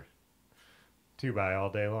better? 2 by all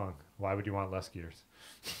day long. Why would you want less gears?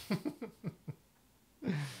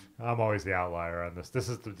 I'm always the outlier on this. This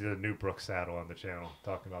is the new Brooks saddle on the channel,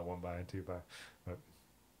 talking about 1 by and 2 by. But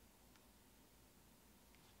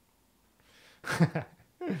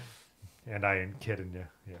and I ain't kidding you.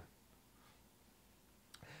 Yeah.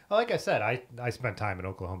 Well, like I said, I spent time in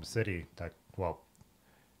Oklahoma City. Well,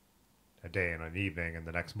 a day and an evening, and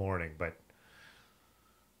the next morning. But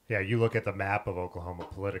yeah, you look at the map of Oklahoma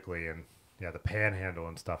politically, and yeah, the Panhandle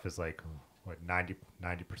and stuff is like what 90%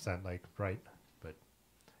 like right. But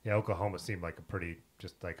yeah, Oklahoma seemed like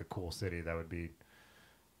just like a cool city that would be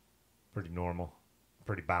pretty normal,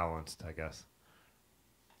 pretty balanced, I guess.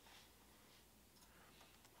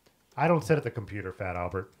 I don't sit at the computer, Fat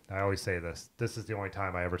Albert. I always say this. This is the only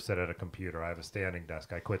time I ever sit at a computer. I have a standing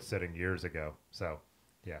desk. I quit sitting years ago. So,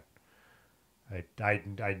 yeah. I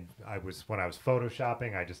was, when I was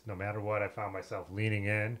photoshopping, I just, no matter what, I found myself leaning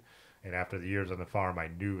in. And after the years on the farm, I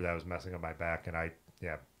knew that was messing up my back. And I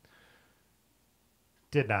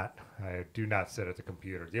do not sit at the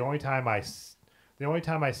computer. The only time I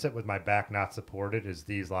sit with my back not supported is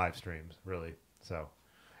these live streams, really. So,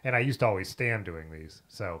 and I used to always stand doing these.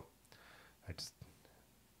 So,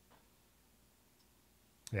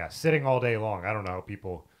 sitting all day long. I don't know how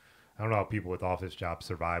people with office jobs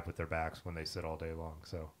survive with their backs when they sit all day long.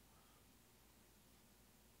 So,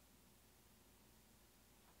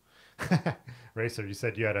 Racer, you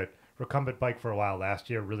said you had a recumbent bike for a while last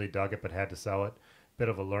year, really dug it, but had to sell it. Bit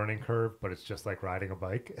of a learning curve, but it's just like riding a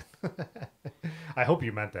bike. I hope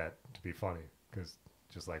you meant that to be funny, because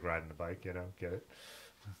just like riding a bike, you know, get it?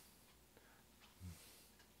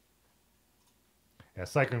 Yeah,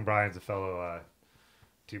 Cycling Brian's a fellow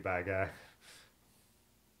 2 by guy.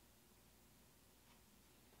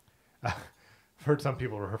 I've heard some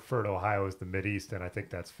people refer to Ohio as the Mideast, and I think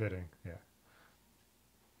that's fitting. Yeah.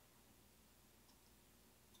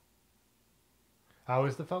 How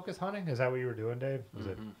is the focus hunting? Is that what you were doing, Dave? Was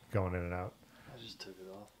it going in and out? I just took it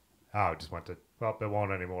off. Oh, it just went to, well, it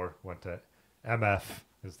won't anymore. Went to MF,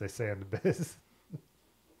 as they say in the biz.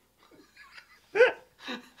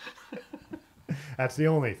 That's the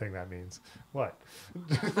only thing that means. What?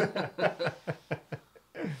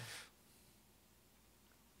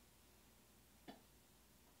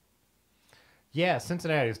 Yeah,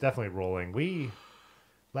 Cincinnati is definitely rolling.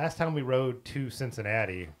 Last time we rode to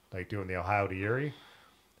Cincinnati, like doing the Ohio to Erie,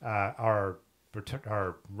 our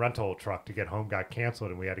rental truck to get home got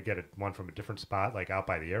canceled, and we had to get one from a different spot, like out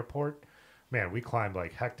by the airport. Man, we climbed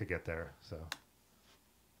like heck to get there. So,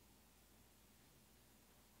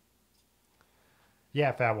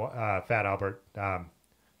 yeah, Fat Albert.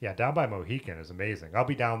 Yeah, down by Mohican is amazing. I'll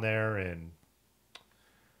be down there in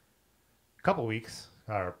a couple weeks,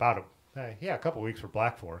 or a couple weeks for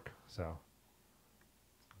Black Fork. So.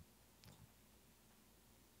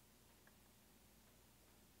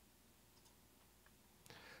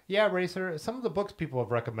 Yeah, Racer. Some of the books people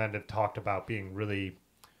have recommended talked about being really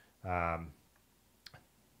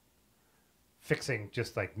fixing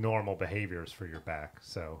just like normal behaviors for your back.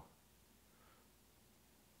 So,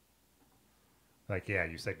 like, yeah,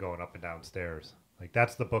 you said going up and down stairs. Like,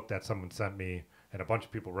 that's the book that someone sent me, and a bunch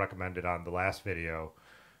of people recommended on the last video.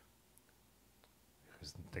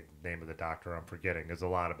 The name of the doctor I'm forgetting. There's a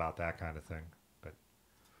lot about that kind of thing. But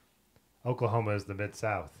Oklahoma is the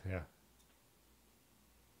Mid-South, yeah.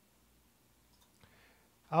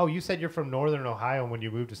 Oh, you said you're from Northern Ohio, and when you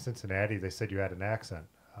moved to Cincinnati, they said you had an accent.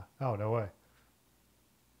 Oh, no way.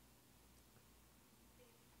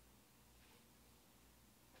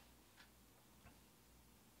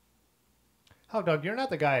 Oh, Doug, you're not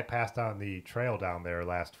the guy I passed on the trail down there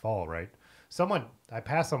last fall, right? I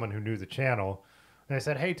passed someone who knew the channel, and I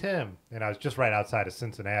said, "Hey, Tim," and I was just right outside of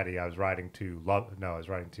Cincinnati. I was riding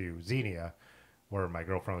to Xenia, where my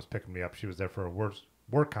girlfriend was picking me up. She was there for a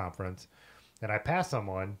work conference. And I passed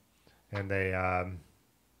someone, and they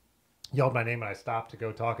yelled my name, and I stopped to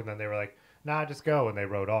go talk, and then they were like, "Nah, just go," and they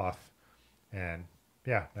rode off. And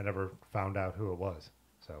yeah, I never found out who it was.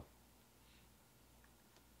 So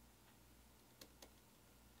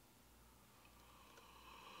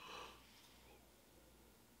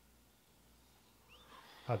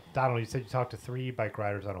Donald, you said you talked to 3 bike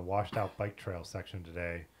riders on a washed-out bike trail section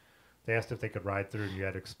today. They asked if they could ride through, and you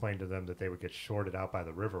had to explain to them that they would get shorted out by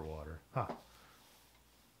the river water. Huh.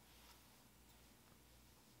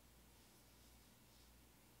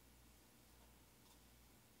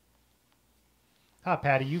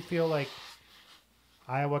 Patty, you feel like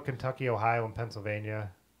Iowa, Kentucky, Ohio, and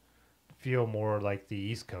Pennsylvania feel more like the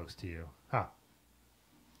East Coast to you? Huh.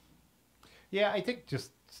 Yeah, I think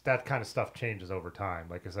just that kind of stuff changes over time.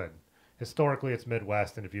 Like I said, historically it's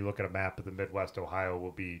Midwest, and if you look at a map of the Midwest, Ohio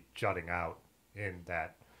will be jutting out in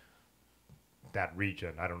that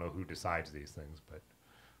region. I don't know who decides these things, but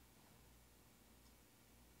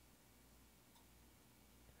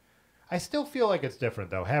I still feel like it's different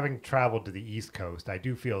though. Having traveled to the East Coast, I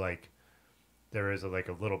do feel like there is like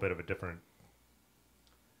a little bit of a different,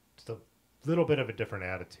 just a little bit of a different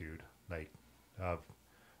attitude, like of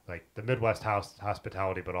like the Midwest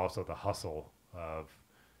hospitality, but also the hustle of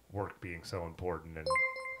work being so important and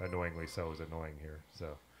annoyingly so is annoying here.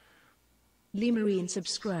 So Lee Marine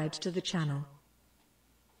subscribed to the channel.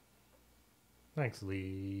 thanks,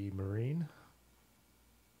 Lee Marine.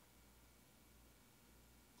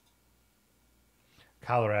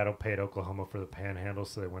 Colorado paid Oklahoma for the panhandle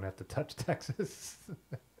so they wouldn't have to touch Texas.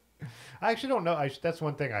 I actually don't know. That's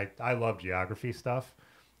one thing. I love geography stuff.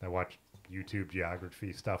 I watch YouTube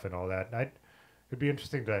geography stuff and all that. It'd be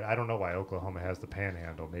interesting to. I don't know why Oklahoma has the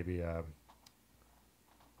panhandle. Maybe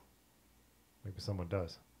someone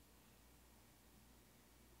does.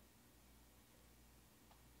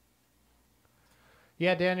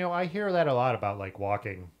 Yeah, Daniel, I hear that a lot about like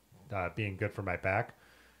walking being good for my back.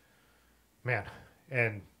 Man,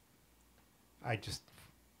 and I just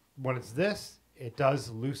when it's this, it does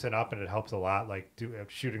loosen up and it helps a lot. Like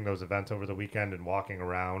shooting those events over the weekend and walking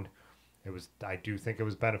around, I do think it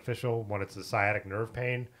was beneficial. When it's the sciatic nerve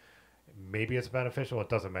pain, maybe it's beneficial. It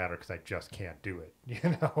doesn't matter because I just can't do it.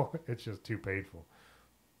 You know, it's just too painful.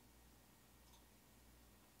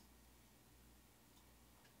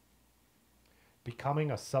 Becoming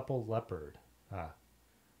a supple leopard.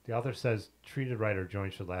 The author says treated right or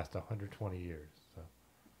joints should last 120 years. So.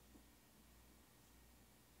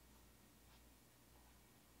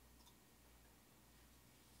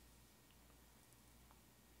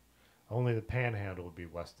 Only the panhandle would be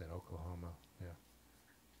west in Oklahoma. Yeah.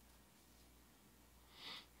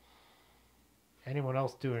 Anyone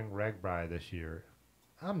else doing RAGBRAI this year?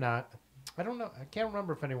 I'm not. I don't know. I can't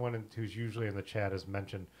remember if anyone who's usually in the chat has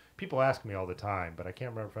mentioned. People ask me all the time, but I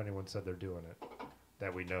can't remember if anyone said they're doing it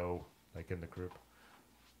that we know, like in the group.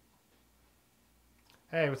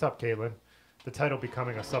 Hey, what's up, Caitlin? The title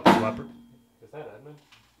Becoming a Supple Leopard. Is that Edmund?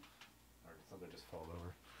 Or did something just fall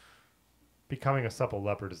over? Becoming a supple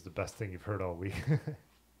leopard is the best thing you've heard all week.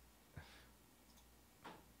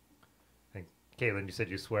 And Caitlin, you said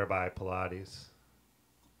you swear by Pilates.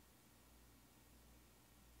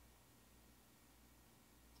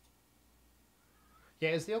 Yeah,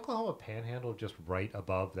 is the Oklahoma Panhandle just right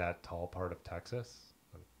above that tall part of Texas?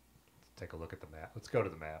 Let's take a look at the map. Let's go to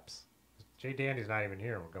the maps. Jay Dandy's not even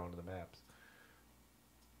here. We're going to the maps.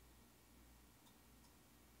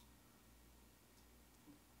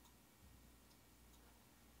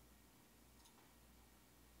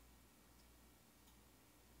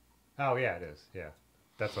 Oh, yeah, it is. Yeah,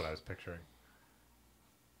 that's what I was picturing.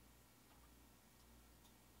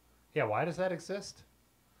 Yeah, why does that exist?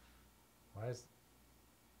 Why is...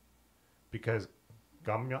 Because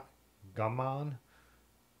Gummon?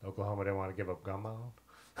 Oklahoma didn't want to give up Gummon?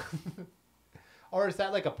 Or is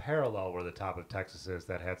that like a parallel where the top of Texas is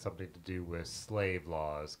that had something to do with slave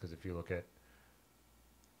laws? Because if you look at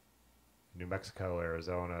New Mexico,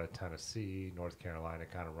 Arizona, Tennessee, North Carolina,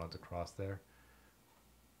 it kind of runs across there.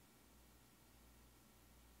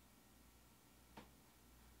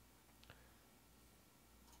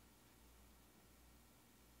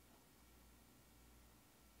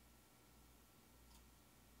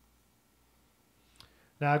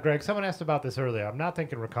 Now, Greg, someone asked about this earlier. I'm not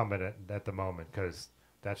thinking recumbent at the moment because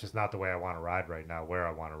that's just not the way I want to ride right now, where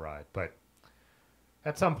I want to ride. But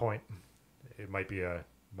at some point, it might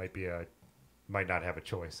not have a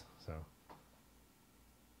choice. So,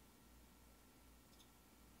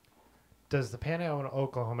 does the Panhandle of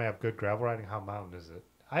Oklahoma have good gravel riding? How mountain is it?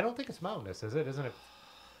 I don't think it's mountainous, is it? Isn't it?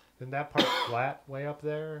 Isn't that part flat way up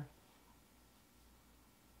there?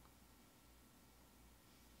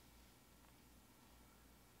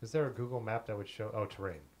 Is there a Google map that would show... Oh,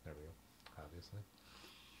 terrain. There we go. Obviously.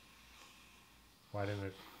 Why didn't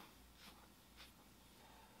it...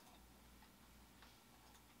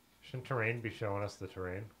 Shouldn't terrain be showing us the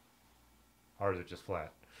terrain? Or is it just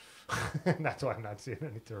flat? That's why I'm not seeing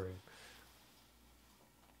any terrain.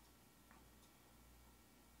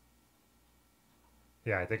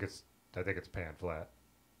 Yeah, I think it's pan flat.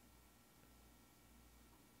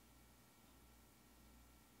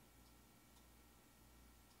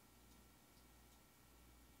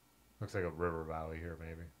 Looks like a river valley here,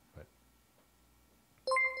 maybe. But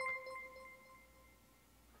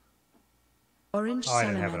Orange oh, I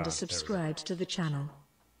didn't have it Salamander on. There we go. subscribed to the channel.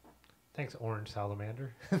 Thanks, Orange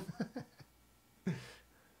Salamander.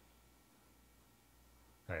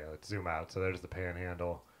 Hey, let's zoom out. So there's the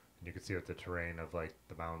panhandle, and you can see what the terrain of like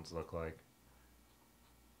the mountains look like.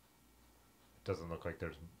 It doesn't look like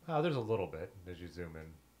there's a little bit as you zoom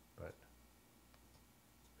in, but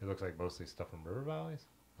it looks like mostly stuff from river valleys.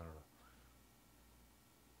 I don't know.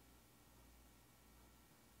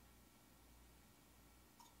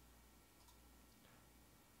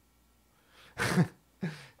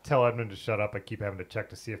 Tell Edmund to shut up. I keep having to check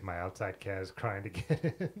to see if my outside cat is crying to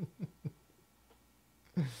get in.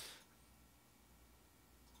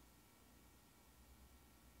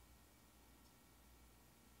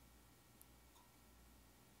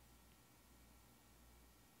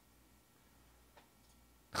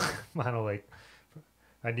 Mono Lake.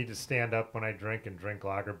 I need to stand up when I drink and drink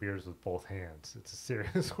lager beers with both hands. It's a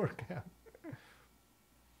serious workout.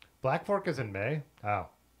 Black Fork is in May? Oh.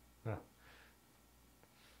 Huh.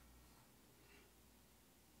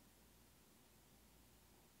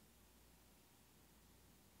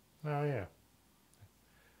 Oh, yeah.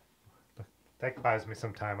 That buys me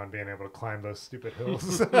some time on being able to climb those stupid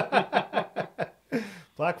hills.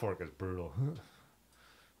 Black Fork is brutal.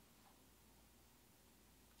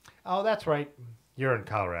 Oh, that's right. You're in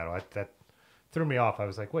Colorado. That threw me off. I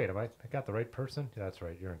was like, wait, I got the right person? Yeah, that's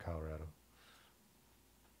right. You're in Colorado.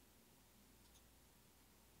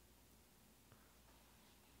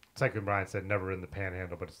 It's like when Brian said, never in the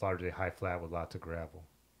panhandle, but it's largely high flat with lots of gravel.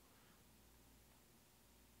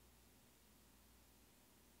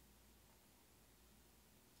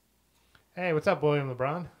 Hey, what's up, William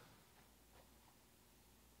LeBron?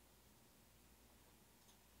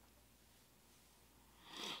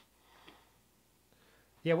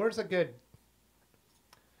 Yeah, where's a good...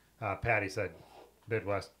 Patty said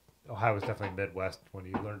Midwest. Ohio was definitely Midwest when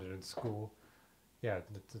you learned it in school. Yeah,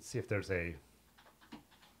 let's see if there's a...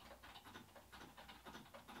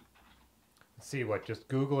 Let's see what, just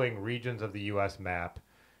Googling regions of the U.S. map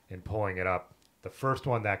and pulling it up. The first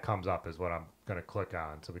one that comes up is what I'm going to click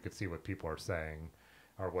on so we can see what people are saying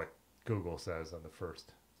or what Google says on the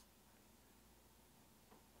first.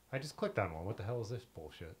 I just clicked on one. What the hell is this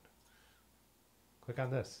bullshit? Click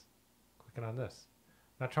on this. Clicking on this.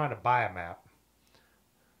 I'm not trying to buy a map.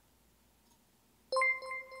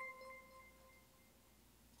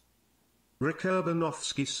 Rick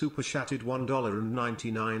Urbanovsky super chatted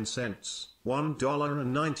 $1.99.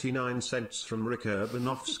 $1.99 from Rick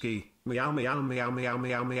Urbanovsky. Meow meow meow meow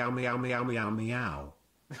meow meow meow meow meow meow.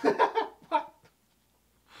 Well,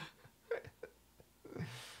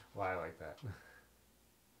 I like that.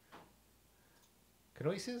 Can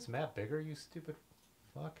we see this map bigger, you stupid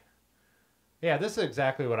fuck? Yeah, this is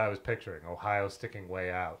exactly what I was picturing. Ohio sticking way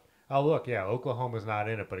out. Oh, look, yeah, Oklahoma's not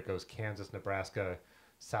in it, but it goes Kansas, Nebraska,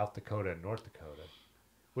 South Dakota, and North Dakota.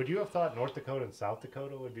 Would you have thought North Dakota and South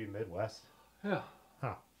Dakota would be Midwest? Yeah.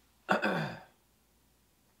 Huh.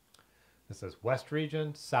 It says West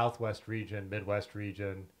region, Southwest region, Midwest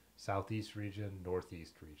region, Southeast region,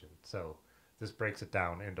 Northeast region. So this breaks it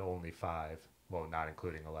down into only 5. Well, not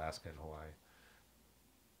including Alaska and Hawaii.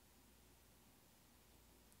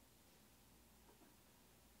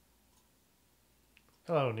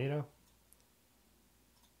 Hello, Nino.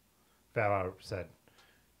 Fab said,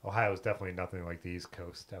 Ohio is definitely nothing like the East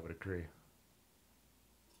Coast. I would agree.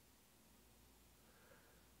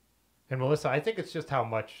 And Melissa, I think it's just how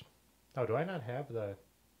much... Oh, do I not have the...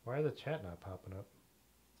 Why are the chat not popping up?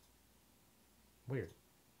 Weird.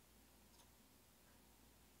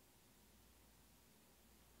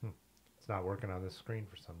 It's not working on this screen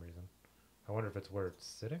for some reason. I wonder if it's where it's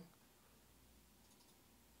sitting?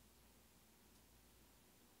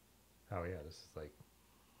 Oh yeah, this is like...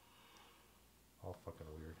 all fucking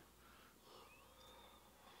weird.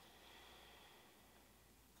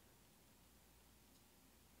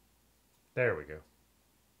 There we go.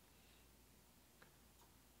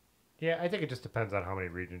 Yeah, I think it just depends on how many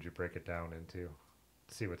regions you break it down into.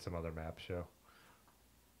 See what some other maps show.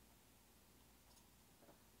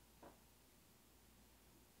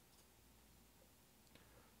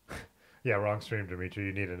 Yeah, wrong stream, Dimitri.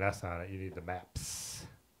 You need an S on it. You need the maps.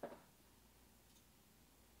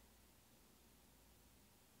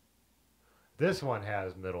 This one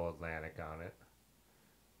has Middle Atlantic on it.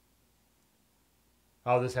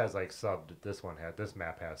 Oh, this has like this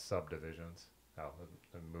map has subdivisions. Oh,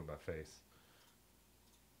 let me move my face.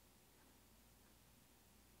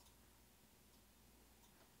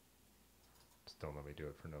 don't let me do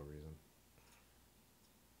it for no reason.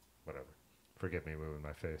 Whatever. Forgive me moving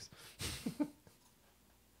my face.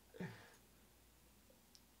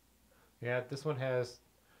 Yeah, this one has...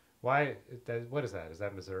 Why? What is that? Is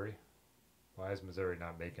that Missouri? Why does Missouri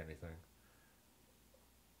not make anything?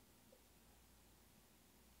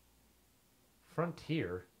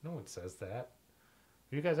 Frontier? No one says that.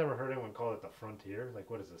 Have you guys ever heard anyone call it the frontier?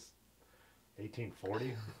 Like, what is this?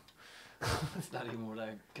 1840? It's not even what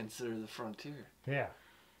I consider the frontier. Yeah.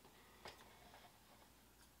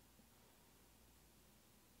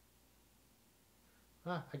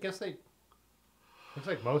 I guess they... Looks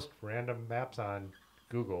like most random maps on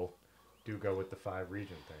Google do go with the 5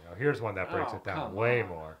 region thing. Oh, here's one that breaks it down way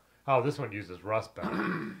more. Oh, this one uses Rust Belt.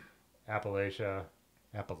 Appalachia,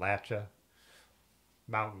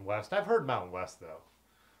 Mountain West. I've heard Mountain West though,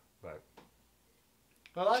 but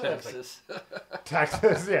well, Texas. Like,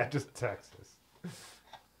 Texas, yeah, just Texas.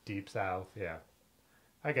 Deep South, yeah.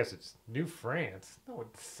 I guess it's New France. No one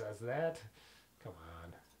says that. Come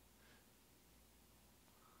on.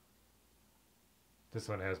 This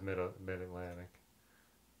one has Mid-Atlantic.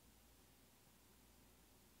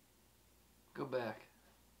 Go back.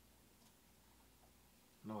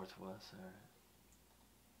 Northwest, alright.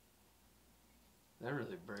 That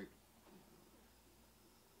really break.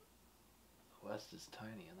 The West is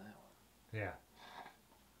tiny in that one. Yeah.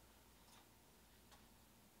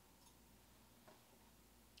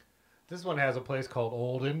 This one has a place called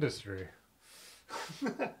Old Industry.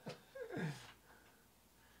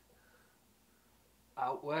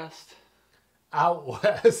 Out west? Out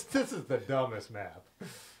west. This is the dumbest map.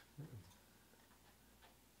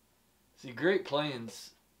 See, Great Plains.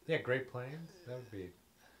 Yeah, Great Plains. That would be.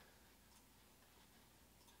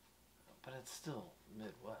 But it's still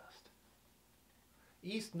Midwest.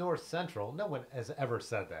 East, North, Central. No one has ever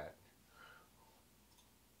said that.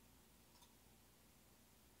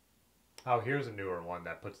 Oh, here's a newer one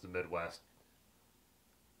that puts the Midwest.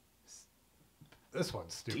 This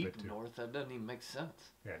one's stupid Deep too. North? That doesn't even make sense.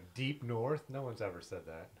 Yeah, Deep North. No one's ever said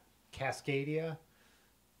that. Cascadia.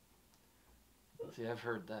 See, I've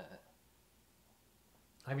heard that.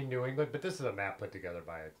 I mean New England, but this is a map put together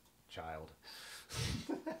by a child.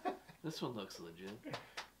 This one looks legit.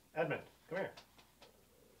 Edmund, come here.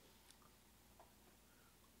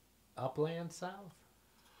 Upland South?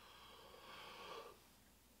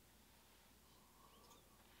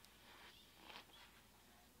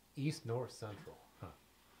 East, North, Central. Huh.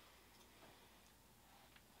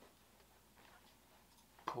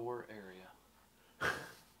 Core area.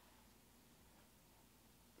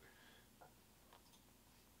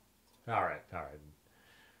 All right.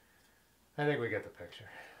 I think we get the picture.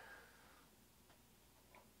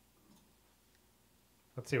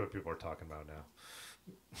 Let's see what people are talking about now.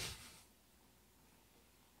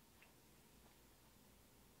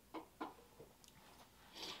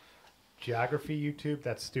 Geography YouTube?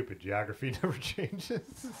 That's stupid. Geography never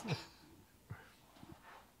changes.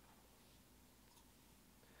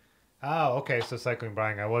 Oh, okay. So cycling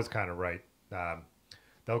Brian, I was kind of right. The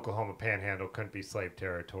Oklahoma Panhandle couldn't be slave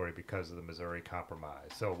territory because of the Missouri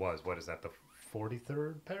Compromise. So it was. What is that? The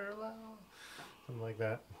 43rd parallel? Something like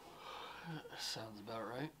that. Sounds about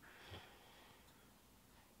right.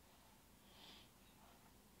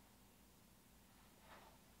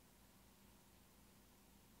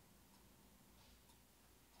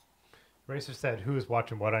 Racer said, "Who is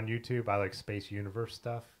watching what on YouTube?" I like Space Universe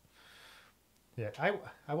stuff. Yeah,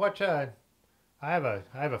 I watch. I have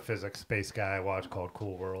a physics space guy I watch called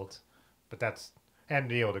Cool Worlds, but that's and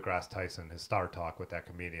Neil deGrasse Tyson, his Star Talk with that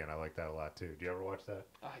comedian. I like that a lot too. Do you ever watch that?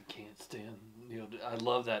 I can't stand Neil. I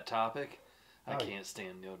love that topic. I Oh. can't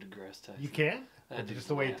stand Neil deGrasse Tyson. You can? That dude's Just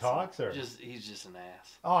the way he an talks, or he's just an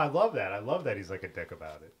ass. oh, I love that. I love that he's like a dick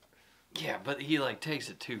about it. Yeah, but he like takes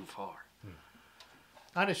it too far.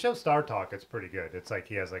 On his show Star Talk, it's pretty good. It's like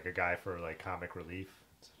he has like a guy for like comic relief.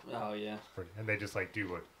 Oh yeah. And they just like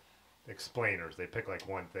do explainers. They pick like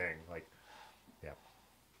one thing. Like, yeah.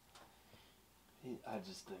 I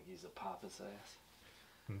just think he's a pompous ass.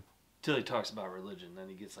 Till he talks about religion, then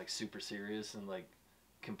he gets like super serious and like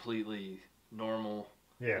completely normal.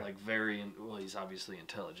 Yeah. Like very, well, he's obviously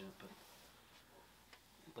intelligent, but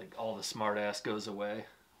like all the smart ass goes away.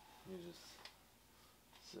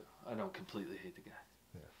 So I don't completely hate the guy.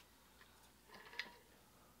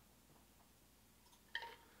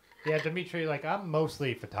 Yeah, Dimitri, like, I'm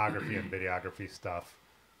mostly photography and videography stuff.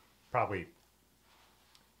 Probably,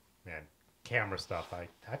 man, camera stuff. I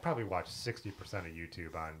probably watch 60% of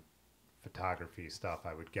YouTube on photography stuff,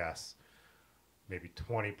 I would guess. Maybe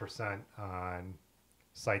 20% on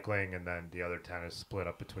cycling, and then the other 10 is split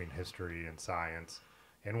up between history and science.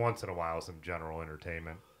 and once in a while some general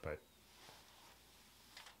entertainment. But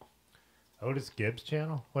Otis Gibbs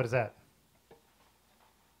channel? What is that?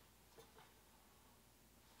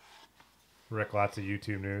 Rick, lots of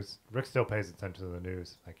YouTube news. Rick still pays attention to the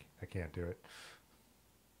news. I can't do it.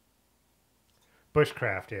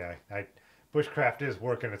 Bushcraft, yeah. Bushcraft is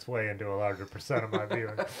working its way into a larger percent of my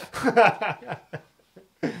viewing.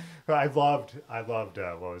 I loved,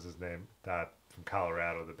 what was his name? From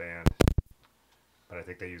Colorado, the band. But I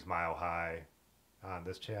think they use Mile High on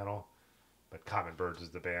this channel. But Common Birds is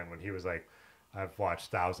the band. When he was like, I've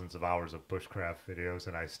watched thousands of hours of bushcraft videos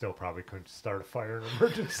and I still probably couldn't start a fire in an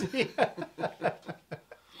emergency.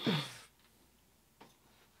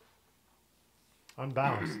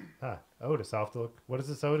 Unbalanced. Otis, I'll have to look. What does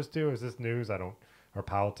this Otis do? Is this news? Or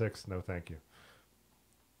politics? No, thank you.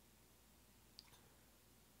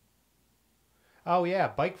 Oh, yeah.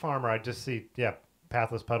 Bike Farmer, I just see,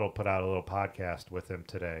 Pathless Pedal put out a little podcast with him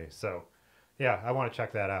today. So, yeah, I want to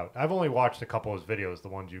check that out. I've only watched a couple of his videos, the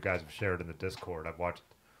ones you guys have shared in the Discord. I've watched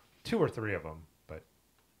 2 or 3 of them. But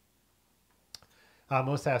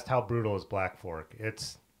most asked, how brutal is Black Fork?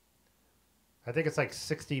 I think it's like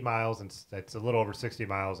 60 miles, and it's a little over 60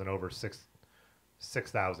 miles and over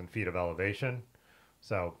 6,000 feet of elevation.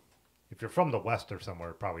 So if you're from the west or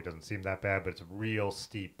somewhere, it probably doesn't seem that bad, but it's real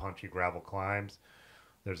steep, punchy gravel climbs.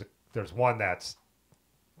 There's one that's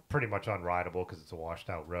pretty much unrideable because it's a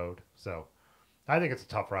washed out road. So I think it's a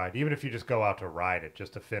tough ride. Even if you just go out to ride it,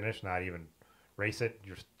 just to finish, not even race it,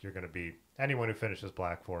 you're going to be, anyone who finishes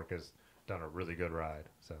Black Fork has done a really good ride.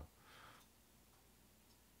 So.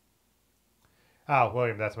 Oh,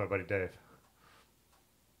 William, that's my buddy Dave.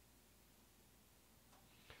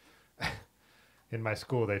 In my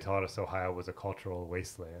school, they taught us Ohio was a cultural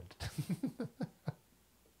wasteland.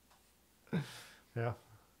 Yeah.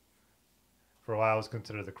 For a while, it was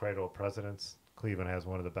considered the cradle of presidents. Cleveland has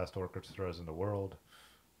one of the best orchestras in the world.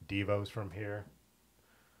 Devo's from here.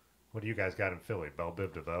 What do you guys got in Philly? Belle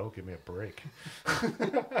Biv DeVoe? Give me a break.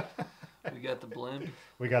 We got the blimp.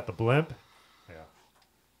 We got the blimp? Yeah.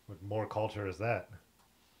 What more culture is that?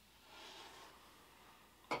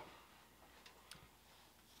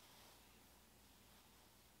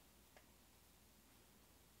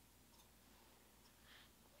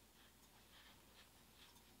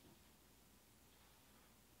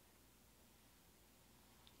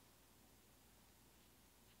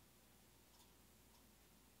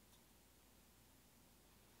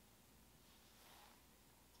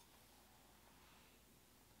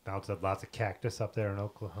 Bounce said lots of cactus up there in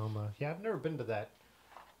Oklahoma. Yeah, I've never been to that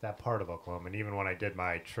part of Oklahoma. And even when I did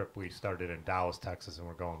my trip, we started in Dallas, Texas, and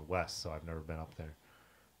we're going west, so I've never been up there.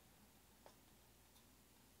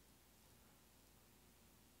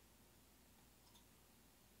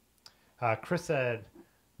 Chris said,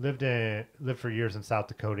 lived for years in South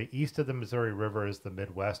Dakota. East of the Missouri River is the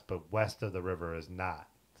Midwest, but west of the river is not.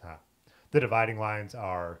 The dividing lines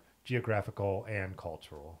are geographical and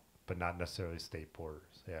cultural, but not necessarily state borders.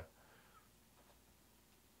 Yeah.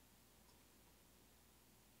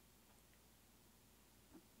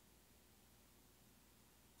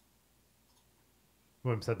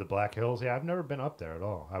 William said the Black Hills. Yeah, I've never been up there at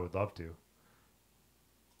all. I would love to.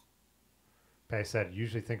 Pay said,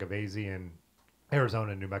 usually think of AZ and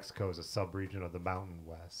Arizona and New Mexico as a sub-region of the Mountain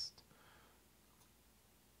West.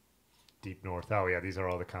 Deep North. Oh, yeah, these are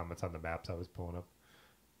all the comments on the maps I was pulling up.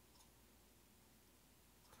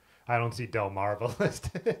 I don't see Del Marva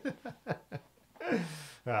listed.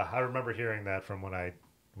 I remember hearing that from when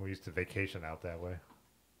we used to vacation out that way.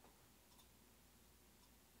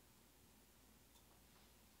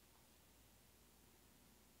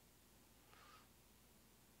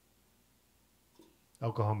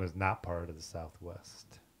 Oklahoma is not part of the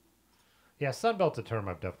Southwest. Yeah, Sunbelt's a term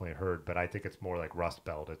I've definitely heard, but I think it's more like Rust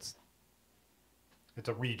Belt. It's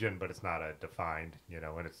a region, but it's not a defined,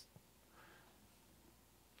 and it's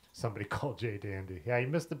somebody called Jay Dandy. Yeah, you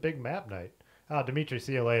missed the big map night. Oh, Dimitri,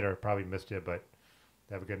 see you later. Probably missed you, but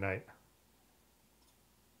have a good night.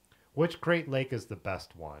 Which Great Lake is the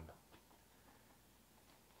best one?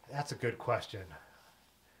 That's a good question.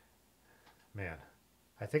 Man,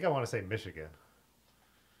 I think I want to say Michigan.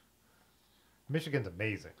 Michigan's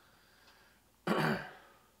amazing. The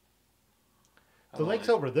lakes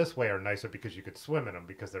over this way are nicer because you could swim in them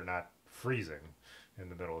because they're not freezing in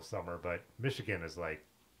the middle of summer. But Michigan is like,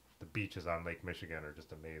 the beaches on Lake Michigan are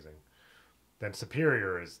just amazing. Then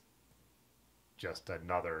Superior is just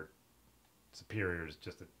another. Superior is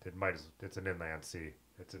just it's an inland sea.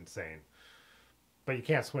 It's insane, but you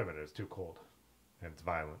can't swim in it. It's too cold, and it's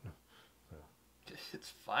violent. So.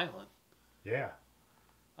 It's violent. Yeah.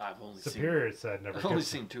 I've only Superior said never. I've only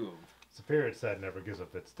seen 2 of them. Superior said never gives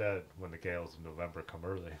up its dead when the gales of November come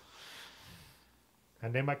early. I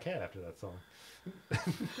named my cat after that song.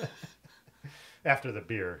 After the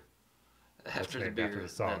beer. After That's the named beer. after the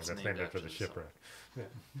song. That's named after the shipwreck. Yeah.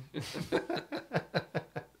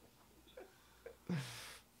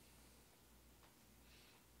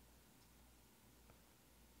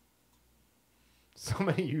 So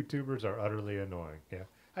many YouTubers are utterly annoying. Yeah.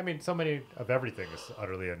 I mean, so many of everything is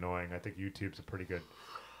utterly annoying. I think YouTube's a pretty good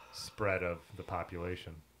spread of the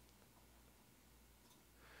population.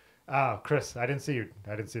 Chris, I didn't see you.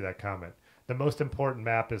 I didn't see that comment. The most important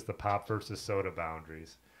map is the pop versus soda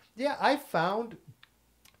boundaries. Yeah, I found,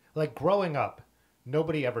 like growing up,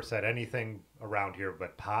 nobody ever said anything around here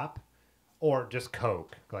but pop or just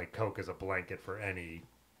Coke. Like Coke is a blanket for any.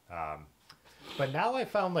 But now I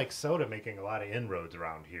found like soda making a lot of inroads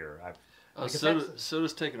around here.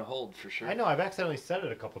 Soda's taking a hold for sure. I know. I've accidentally said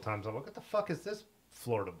it a couple times. I'm like, what the fuck is this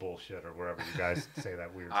Florida bullshit or wherever you guys say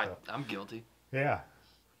that weird stuff. I'm guilty. Yeah.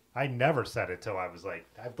 I never said it till I was like,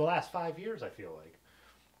 the last 5 years, I feel like.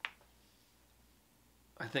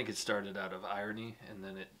 I think it started out of irony and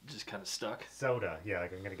then it just kind of stuck. Soda. Yeah,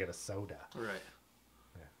 like I'm going to get a soda. Right.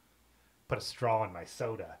 Yeah. Put a straw in my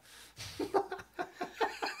soda.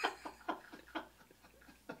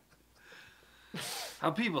 How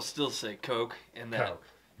people still say Coke and that Coke.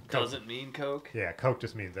 doesn't mean Coke. Yeah, Coke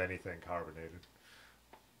just means anything carbonated.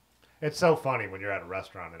 It's so funny when you're at a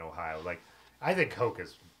restaurant in Ohio. Like, I think Coke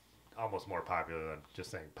is almost more popular than just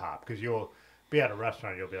saying pop. Because you'll be at a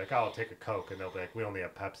restaurant, you'll be like, oh, I'll take a Coke. And they'll be like, we only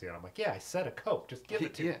have Pepsi. And I'm like, yeah, I said a Coke. Just give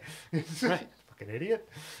it to me. Right. Fucking idiot.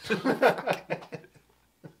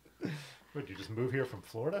 Would you just move here from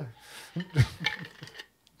Florida?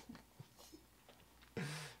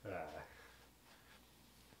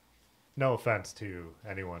 No offense to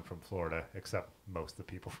anyone from Florida, except most of the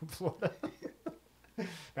people from Florida.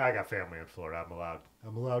 I got family in Florida.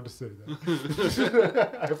 I'm allowed to say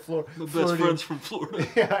that. I have My best friends from Florida.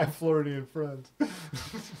 Yeah, I have Floridian friends.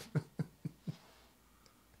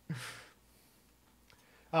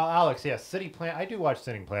 Alex, yeah, city plan. I do watch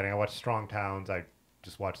city planning. I watch Strong Towns. I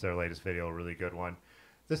just watched their latest video, a really good one.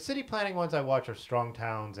 The city planning ones I watch are Strong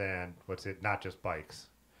Towns and Not Just Bikes.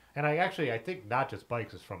 And I think Not Just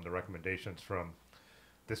Bikes is from the recommendations from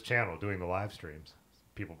this channel doing the live streams.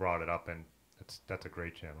 People brought it up, and that's a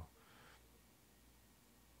great channel.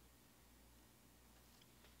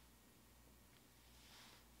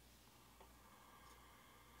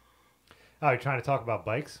 Oh, you're trying to talk about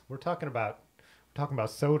bikes? We're talking about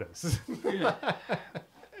sodas. Yeah.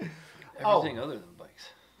 Everything other than bikes.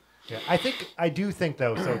 Yeah, I do think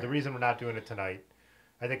though. So the reason we're not doing it tonight,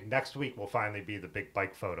 I think next week will finally be the big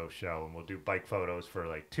bike photo show, and we'll do bike photos for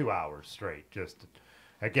like 2 hours straight. Just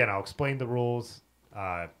again, I'll explain the rules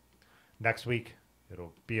next week.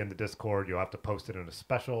 It'll be in the Discord. You'll have to post it in a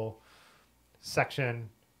special section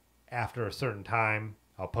after a certain time.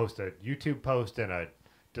 I'll post a YouTube post and a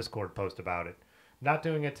Discord post about it. Not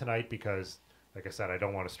doing it tonight because, like I said, I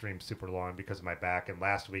don't want to stream super long because of my back. And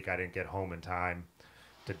last week I didn't get home in time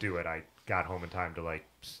to do it. I got home in time to like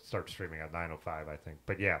start streaming at 9:05, I think.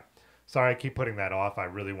 But yeah, sorry I keep putting that off. I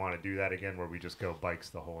really want to do that again where we just go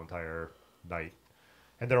bikes the whole entire night.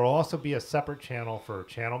 And there will also be a separate channel for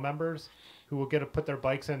channel members who will get to put their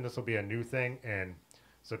bikes in. This will be a new thing. And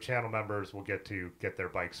so channel members will get to get their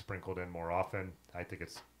bikes sprinkled in more often. I think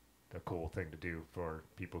it's a cool thing to do for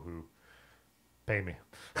people who pay me.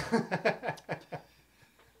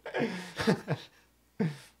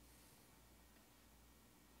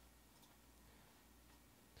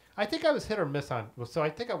 I think I was hit or miss on. Well, so I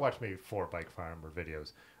think I watched maybe 4 Bike Farmer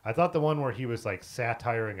videos. I thought the one where he was like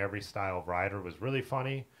satiring every style of rider was really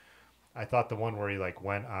funny. I thought the one where he like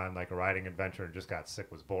went on like a riding adventure and just got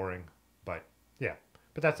sick was boring. But yeah,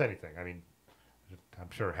 but that's anything. I mean,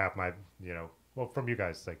 I'm sure half my, well, from you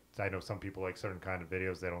guys, like I know some people like certain kind of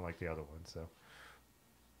videos. They don't like the other ones. So,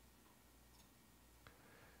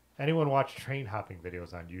 anyone watch train hopping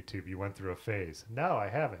videos on YouTube? You went through a phase. No, I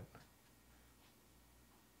haven't.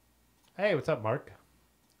 Hey, what's up, Mark?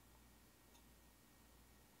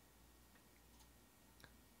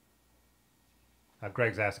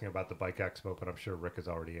 Greg's asking about the Bike Expo, but I'm sure Rick has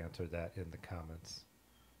already answered that in the comments.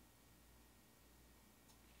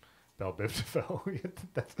 Belle Biv DeVoe.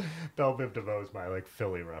 Belle Biv DeVoe is my like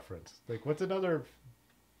Philly reference. Like, what's another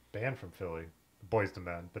band from Philly? Boys to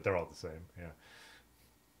Men, but they're all the same. Yeah.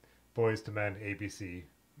 Boys to Men, ABC,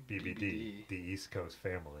 BBD, the East Coast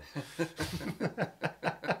family.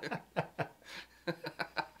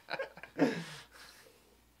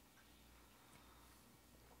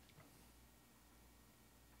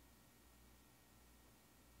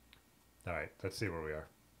 All right, let's see where we are.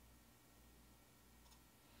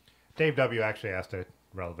 Dave W. actually asked a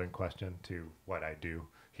relevant question to what I do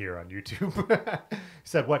here on YouTube. He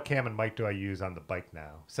said, what cam and mic do I use on the bike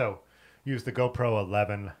now? So, use the GoPro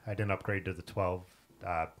 11. I didn't upgrade to the 12.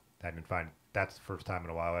 I didn't find, that's the first time in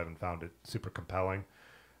a while I haven't found it super compelling.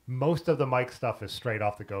 Most of the mic stuff is straight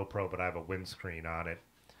off the GoPro, but I have a windscreen on it.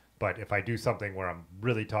 But if I do something where I'm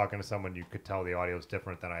really talking to someone, you could tell the audio is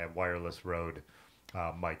different, then I have wireless Rode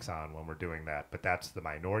mics on when we're doing that. But that's the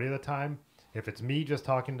minority of the time. If it's me just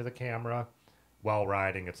talking to the camera while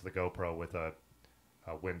riding, it's the GoPro with a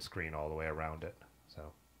windscreen all the way around it. So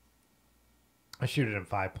I shoot it in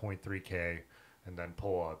 5.3K and then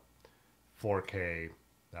pull a 4K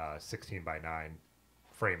 16:9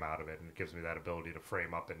 frame out of it, and it gives me that ability to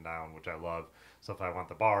frame up and down, which I love. So if I want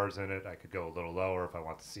the bars in it, I could go a little lower. If I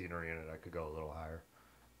want the scenery in it, I could go a little higher.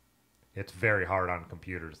 It's very hard on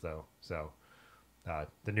computers though, so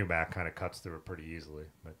the new Mac kind of cuts through it pretty easily.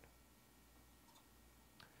 But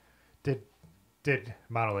did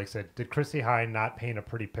Mono Lake said, did Chrissy Hine not paint a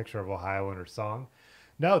pretty picture of Ohio in her song?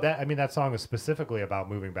 No, that song is specifically about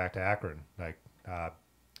moving back to Akron,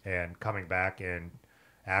 and coming back. And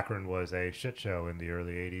Akron was a shit show in the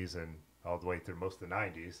early 80s and all the way through most of the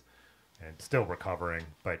 90s, and still recovering.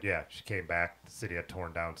 But yeah, she came back. The city had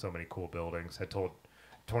torn down so many cool buildings,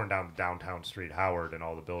 torn down the downtown street Howard and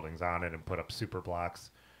all the buildings on it, and put up super blocks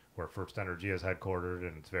where First Energy is headquartered,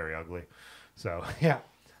 and it's very ugly. So yeah,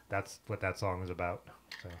 that's what that song is about.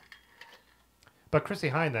 So, but Chrissy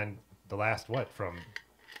Hine then, the last from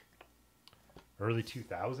early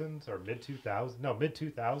 2000s or mid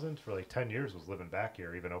 2000s for like 10 years was living back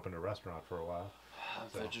here, even opened a restaurant for a while.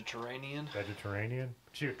 So, Vegetarian.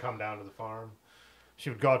 She would come down to the farm. She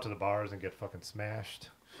would go out to the bars and get fucking smashed.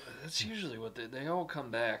 That's usually what they all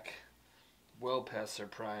come back well past their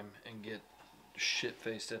prime and get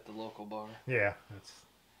shit-faced at the local bar. Yeah.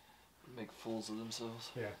 Make fools of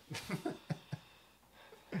themselves. Yeah.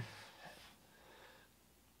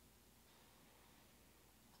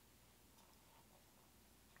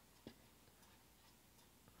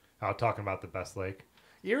 Talking about the best lake.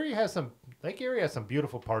 Lake Erie has some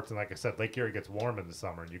beautiful parts, and like I said, Lake Erie gets warm in the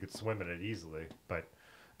summer, and you could swim in it easily. But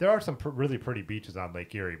there are some really pretty beaches on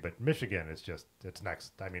Lake Erie. But Michigan is it's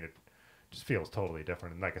next. I mean, it just feels totally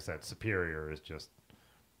different. And like I said, Superior is just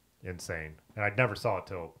insane. And I never saw it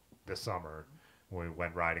till this summer when we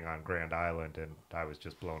went riding on Grand Island, and I was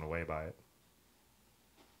just blown away by it.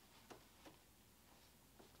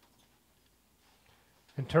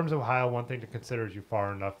 In terms of Ohio, one thing to consider is you're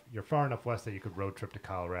far enough west that you could road trip to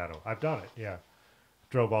Colorado. I've done it, yeah.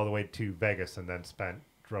 Drove all the way to Vegas and then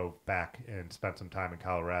drove back and spent some time in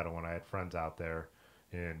Colorado when I had friends out there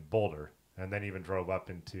in Boulder. And then even drove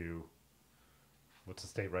up into, what's the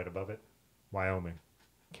state right above it? Wyoming.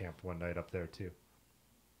 Camped one night up there too.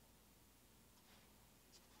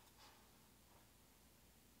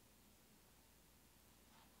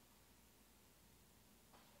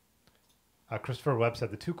 Christopher Webb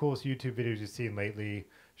said, the two coolest YouTube videos you've seen lately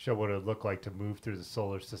show what it would look like to move through the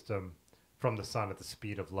solar system from the sun at the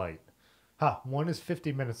speed of light. One is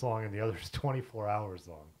 50 minutes long and the other is 24 hours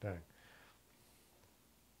long. Dang.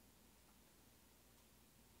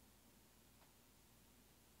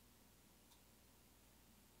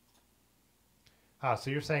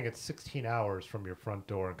 So you're saying it's 16 hours from your front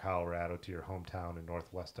door in Colorado to your hometown in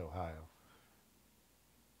Northwest Ohio.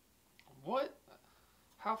 What?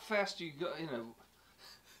 How fast do you go?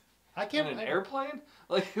 I can't. In an airplane?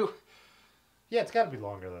 Like, yeah, it's got to be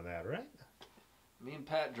longer than that, right? Me and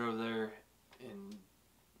Pat drove there, and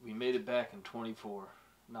we made it back in 24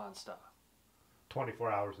 nonstop.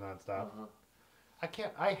 24 hours nonstop.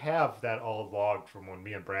 I have that all logged from when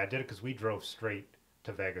me and Brad did it, because we drove straight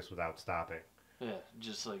to Vegas without stopping. Yeah,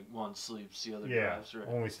 just like one sleeps, the other drives. Right?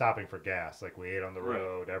 Only stopping for gas. Like we ate on the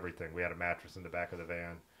road, everything. We had a mattress in the back of the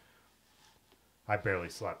van. I barely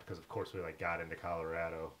slept because, of course, we got into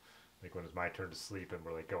Colorado, when it was my turn to sleep, and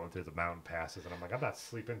we're going through the mountain passes, and I'm like, I'm not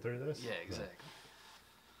sleeping through this. Yeah, exactly.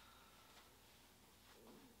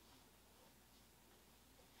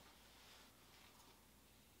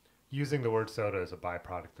 Using the word soda as a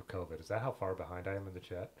byproduct of COVID. Is that how far behind I am in the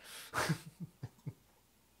chat?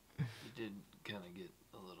 You did kind of get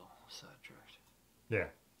a little sidetracked. Yeah.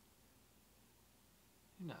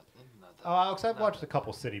 Not that. Because I've watched a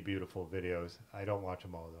couple City Beautiful videos. I don't watch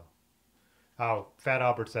them all, though. Fat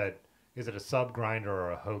Albert said, is it a sub grinder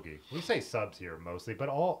or a hoagie? We say subs here mostly, but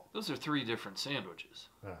all... Those are 3 different sandwiches.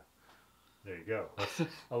 There you go. Let's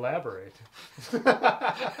elaborate.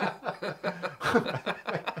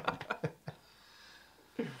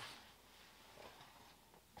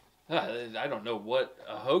 I don't know what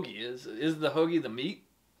a hoagie is. Is the hoagie the meat?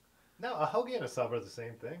 No, a hoagie and a sub are the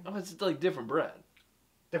same thing. Oh, it's like different bread.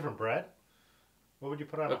 Different bread? What would you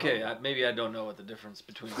put on Okay, a hoagie? maybe I don't know what the difference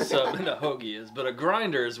between a sub and a hoagie is, but a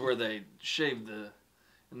grinder is where they shave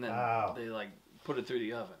and then they like put it through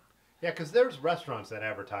the oven. Yeah, because there's restaurants that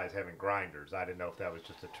advertise having grinders. I didn't know if that was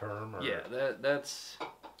just a term or... Yeah, that's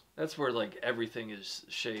where like everything is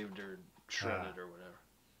shaved or shredded or whatever.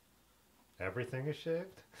 Everything is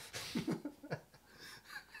shaved?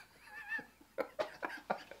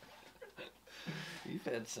 You've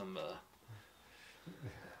had some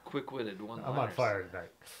quick-witted one-liners. I'm on fire tonight.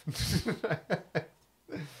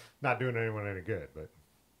 Not doing anyone any good, but...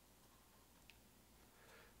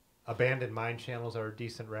 Abandoned mine channels are a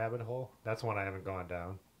decent rabbit hole. That's one I haven't gone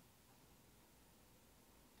down.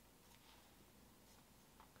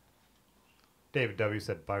 David W.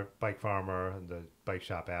 said bike farmer and the bike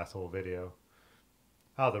shop asshole video.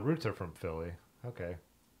 Oh, the roots are from Philly. Okay.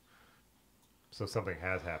 So something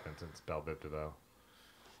has happened since Belle Biv DeVoe.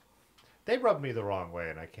 They rubbed me the wrong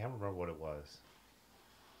way, and I can't remember what it was.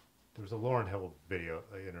 There was a Lauryn Hill video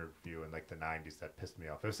interview in like the 90s that pissed me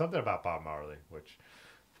off. It was something about Bob Marley, which...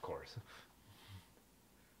 Of course.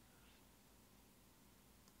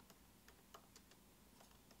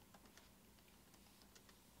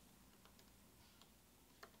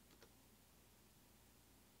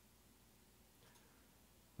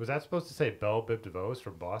 Was that supposed to say Belle Biv DeVoe is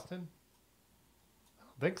from Boston? I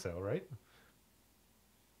don't think so, right?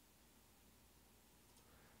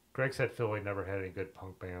 Greg said Philly never had any good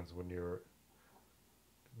punk bands when you were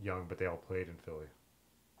young, but they all played in Philly.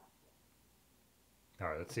 All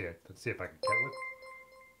right, let's see it. Let's see if I can get with.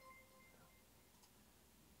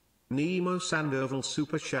 Nemo Sandoval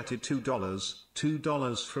super chatted $2.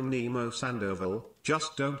 $2 from Nemo Sandoval.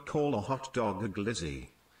 Just don't call a hot dog a glizzy.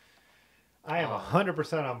 I am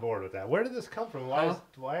 100% on board with that. Where did this come from? Why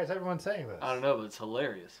is everyone saying this? I don't know, but it's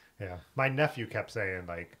hilarious. Yeah, my nephew kept saying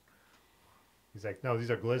like, he's like, no, these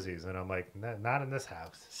are glizzies, and I'm like, not in this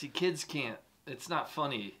house. See, kids can't. It's not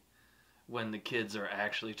funny when the kids are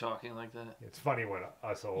actually talking like that. It's funny when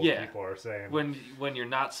us old people are saying when you're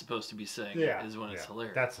not supposed to be saying it is when it's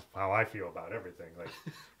hilarious. That's how I feel about everything. Like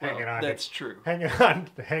hanging on. That's true. Hanging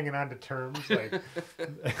on to terms. Like,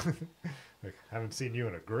 like I haven't seen you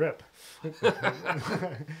in a grip.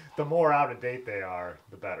 The more out of date they are,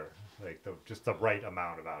 the better. Like just the right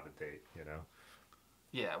amount of out of date. You know.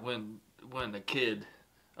 Yeah, when a kid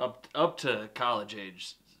up to college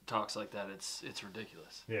age talks like that, it's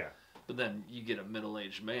ridiculous. Yeah. But then you get a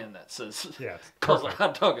middle-aged man that says, calls a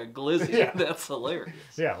hot dog a glizzy. Yeah. That's hilarious.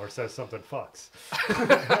 Yeah, or says something fucks.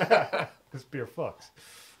 This beer fucks.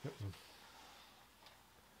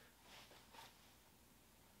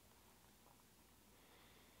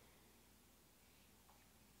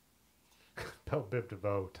 Belle Biv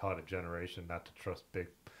DeVoe taught a generation not to trust big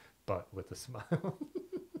butt with a smile.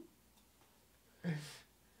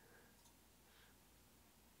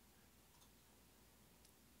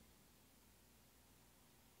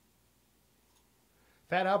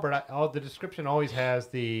 Fat Albert, the description always has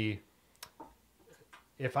the,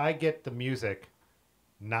 if I get the music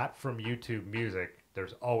not from YouTube Music,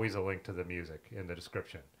 there's always a link to the music in the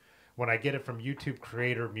description. When I get it from YouTube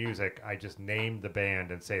Creator Music, I just name the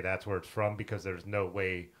band and say that's where it's from because there's no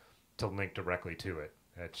way to link directly to it.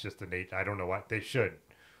 It's just I don't know what, they should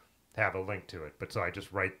have a link to it. But so I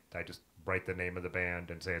just write the name of the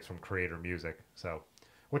band and say it's from Creator Music. So,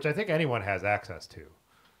 which I think anyone has access to.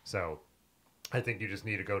 So I think you just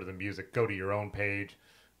need to go to the music, go to your own page,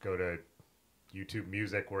 go to YouTube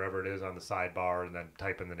Music, wherever it is on the sidebar, and then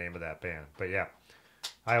type in the name of that band. But yeah,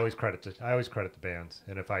 I always credit the bands,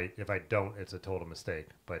 and if I don't, it's a total mistake.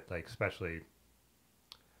 But like especially,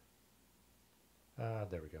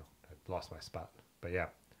 there we go. I lost my spot. But yeah,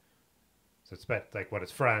 so it's like when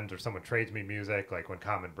it's friends or someone trades me music, like when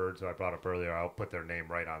Common Birds, who I brought up earlier, I'll put their name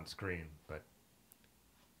right on screen. But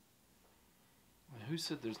who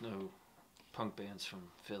said there's no punk bands from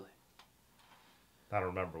Philly? I don't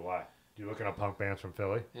remember why. You looking up punk bands from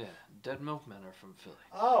Philly? Yeah, Dead Milkmen are from Philly.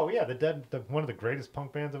 Oh yeah, one of the greatest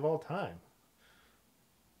punk bands of all time.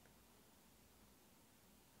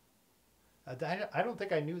 I don't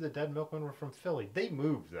think I knew the Dead Milkmen were from Philly. They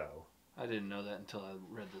moved though. I didn't know that until I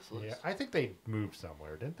read this list. Yeah, I think they moved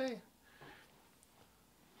somewhere, didn't they?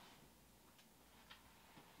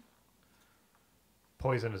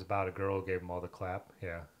 Poison is about a girl who gave him all the clap.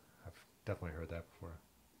 Yeah, I've definitely heard that before.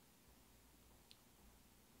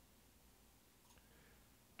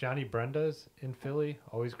 Johnny Brenda's in Philly.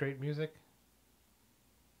 Always great music.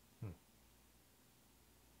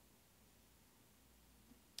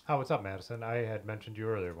 Oh, what's up, Madison? I had mentioned you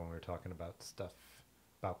earlier when we were talking about stuff,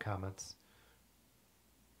 about comments.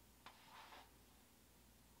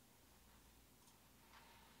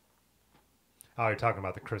 Oh, you're talking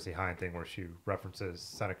about the Chrissy Hine thing where she references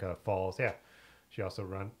Seneca Falls. Yeah. She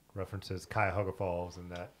also references Cuyahoga Falls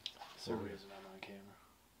and that. So reason I'm on camera.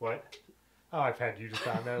 What? Oh, I've had you just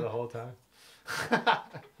on there the whole time.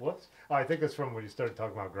 Whoops. Oh, I think that's from when you started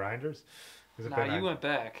talking about grinders. Nah, you went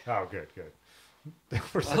back. Oh, good.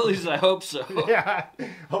 At least I hope so. Yeah, I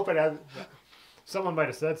hope it has. Someone might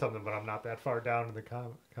have said something, but I'm not that far down in the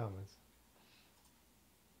comments.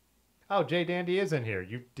 Oh, Jay Dandy is in here.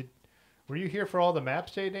 Were you here for all the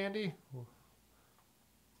maps, Jay Dandy?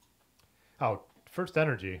 Oh, First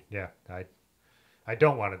Energy. Yeah, I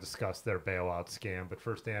don't want to discuss their bailout scam, but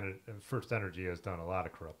First Energy has done a lot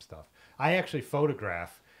of corrupt stuff. I actually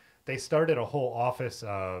photograph. They started a whole office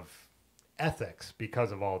of ethics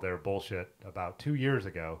because of all their bullshit about 2 years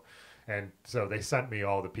ago. And so they sent me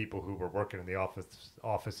all the people who were working in the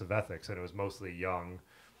office of ethics, and it was mostly young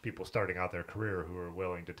people starting out their career who were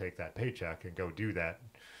willing to take that paycheck and go do that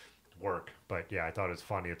work. But yeah, I thought it was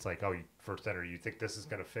funny. It's like, oh, First Energy, you think this is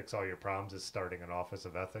going to fix all your problems, is starting an office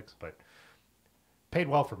of ethics, but paid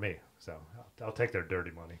well for me, so I'll take their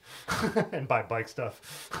dirty money and buy bike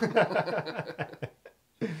stuff.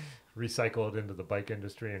 Recycle it into the bike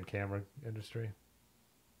industry and camera industry.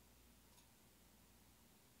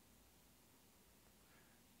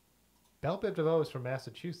 Belle Biv DeVoe is from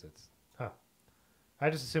Massachusetts. Huh. I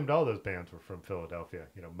just assumed all those bands were from Philadelphia.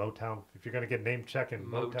 You know, Motown. If you're going to get name check in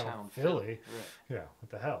Motown Philly, right. Yeah, what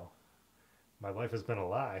the hell? My life has been a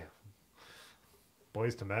lie.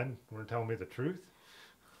 Boys to Men, weren't telling me the truth.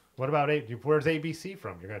 What about where's ABC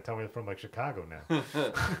from? You're going to tell me they're from like Chicago now.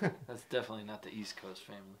 That's definitely not the East Coast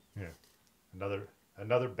family. Yeah.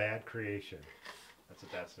 Another bad creation.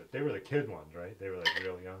 That's it. They were the kid ones, right? They were like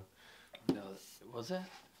real young. No, was that?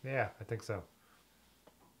 Yeah, I think so.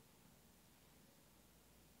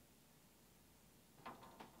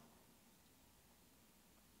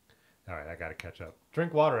 All right, I got to catch up.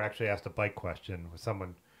 Drink Water actually asked a bike question with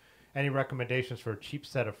someone. Any recommendations for a cheap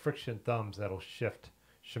set of friction thumbs that'll shift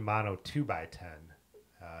Shimano 2x10?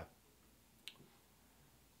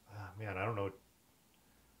 Man, I don't know.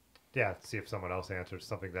 Yeah, see if someone else answers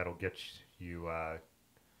something that'll get you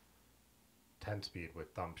 10 speed with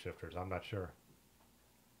thumb shifters. I'm not sure.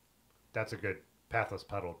 That's a good. Pathless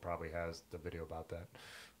Pedal probably has the video about that.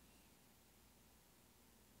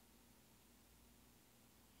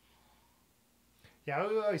 Yeah,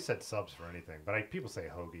 I always said subs for anything, but people say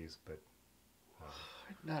hoagies, but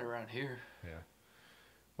not around here. Yeah.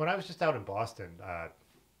 When I was just out in Boston,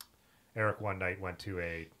 Eric one night went to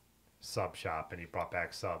a sub shop and he brought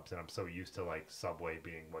back subs, and I'm so used to like Subway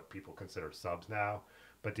being what people consider subs now,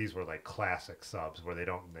 but these were like classic subs where they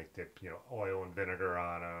don't make the oil and vinegar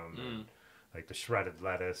on them, and like the shredded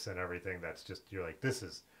lettuce and everything. That's just, you're like, this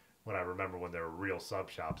is what I remember when there were real sub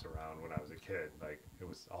shops around when I was a kid. Like, it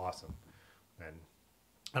was awesome. And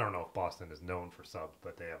I don't know if Boston is known for subs,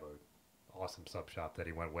 but they have a awesome sub shop that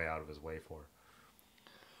he went way out of his way for.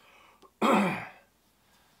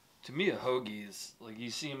 To me, a hoagie is like,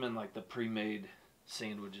 you see them in like the pre-made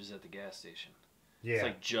sandwiches at the gas station. Yeah. It's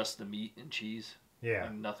like just the meat and cheese. Yeah.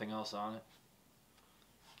 And nothing else on it.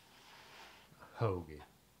 Hoagie.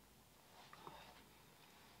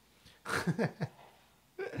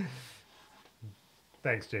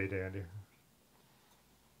 Thanks, Jay Dandy.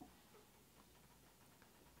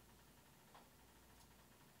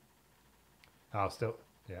 Oh, still,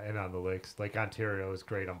 yeah, and on the lakes. Lake Ontario is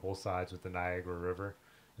great on both sides with the Niagara River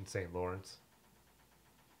and St. Lawrence.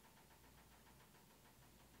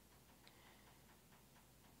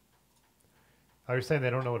 Oh, you're saying they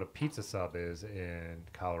don't know what a pizza sub is in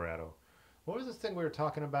Colorado. What was this thing we were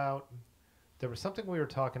talking about? There was something we were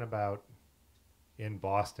talking about in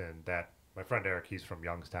Boston that my friend Eric, he's from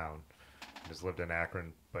Youngstown, has lived in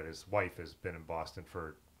Akron, but his wife has been in Boston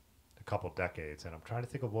for a couple decades, and I'm trying to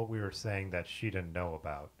think of what we were saying that she didn't know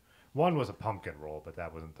about. One was a pumpkin roll, but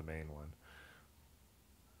that wasn't the main one.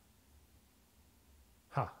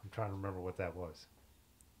 I'm trying to remember what that was.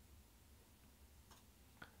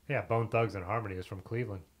 Yeah, Bone Thugs and Harmony is from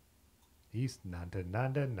Cleveland. East Nanda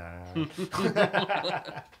Nanda Na.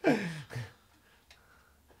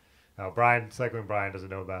 Oh, Cycling Brian doesn't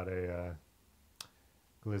know about a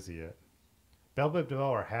glizzy yet. Belle Biv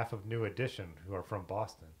DeVoe are half of New Edition who are from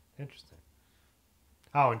Boston. Interesting.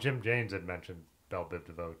 Oh, and Jim James had mentioned Belle Biv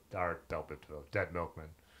DeVoe, Dead Milkman.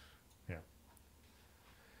 Yeah.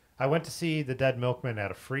 I went to see the Dead Milkman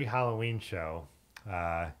at a free Halloween show.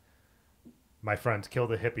 My friends Kill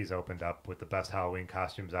the Hippies opened up with the best Halloween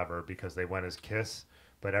costumes ever because they went as Kiss,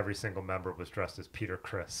 but every single member was dressed as Peter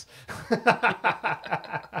Criss.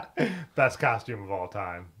 Best costume of all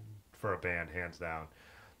time for a band, hands down.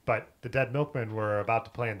 But the Dead Milkmen were about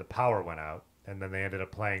to play and the power went out. and then they ended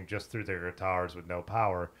up playing just through their guitars with no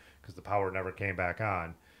power because the power never came back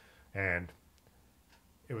on. And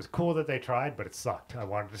it was cool that they tried, but it sucked. I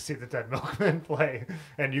wanted to see the Dead Milkmen play,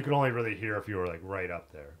 and you could only really hear if you were like right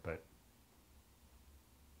up there. But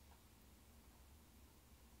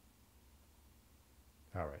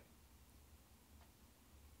all right.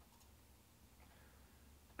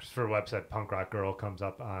 Christopher Webb said Punk Rock Girl comes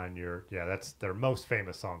up on your... Yeah, that's their most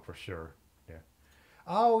famous song for sure. Yeah.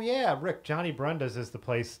 Oh, yeah, Rick, Johnny Brenda's is the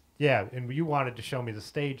place. Yeah, and you wanted to show me the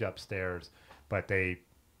stage upstairs, but they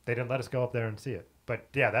didn't let us go up there and see it. But,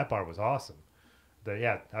 yeah, that bar was awesome.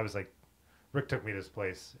 I was like... Rick took me to this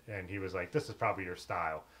place, and he was like, this is probably your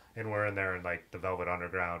style. And we're in there, and, like, the Velvet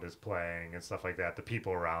Underground is playing and stuff like that. The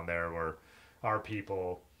people around there were our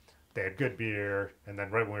people. They had good beer, and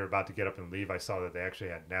then right when we were about to get up and leave, I saw that they actually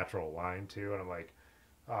had natural wine too, and I'm like,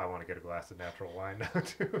 oh, I want to get a glass of natural wine now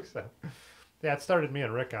too. So, yeah, it started me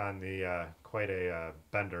and Rick on the quite a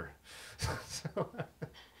bender. So,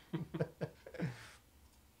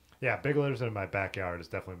 yeah, Big Lizard in My Backyard is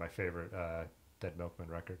definitely my favorite Dead Milkman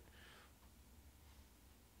record.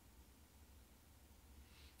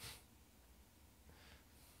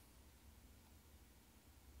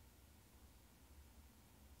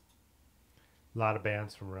 A lot of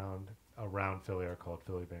bands from around Philly are called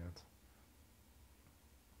Philly bands.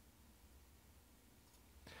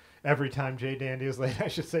 Every time Jay Dandy is late, I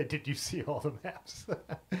should say, did you see all the maps?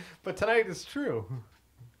 But tonight is true.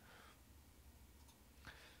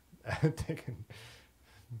 Taken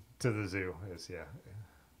to the zoo is, yeah.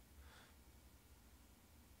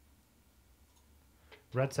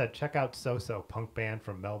 Red said, check out So-So, punk band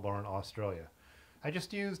from Melbourne, Australia. I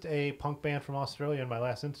just used a punk band from Australia in my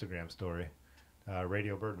last Instagram story.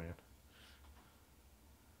 Radio Birdman.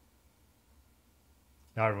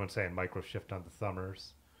 Now everyone's saying micro shift on the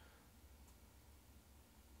thumbers.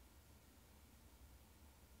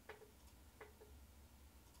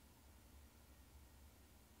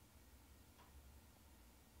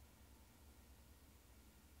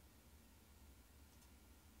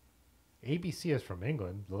 ABC is from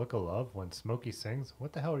England. The Look of Love when Smokey sings.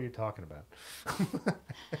 What the hell are you talking about?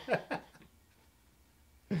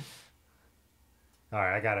 All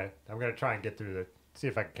right, I'm gonna try and get through see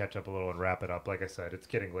if I can catch up a little and wrap it up. Like I said, it's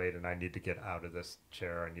getting late and I need to get out of this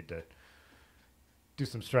chair. I need to do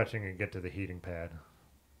some stretching and get to the heating pad.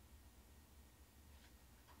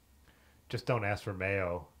 Just don't ask for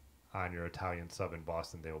mayo on your Italian sub in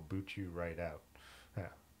Boston. They'll boot you right out. Yeah.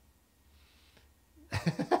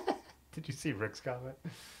 Did you see Rick's comment?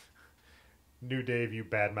 New Dave, you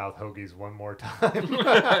badmouth hoagies one more time.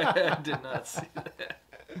 I did not see that.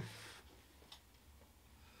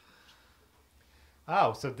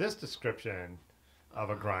 Oh, so this description of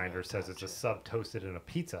a grinder says it's a sub toasted in a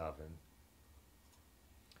pizza oven.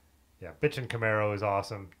 Yeah, Bitchin' Camaro is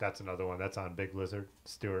awesome. That's another one. That's on Big Lizard.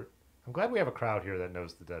 Stuart. I'm glad we have a crowd here that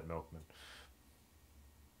knows the Dead Milkmen.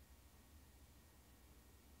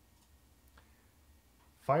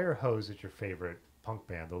 Fire Hose is your favorite punk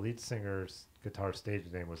band. The lead singer's guitar stage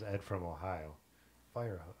name was Ed from Ohio.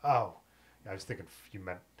 Fire Hose. Oh, I was thinking you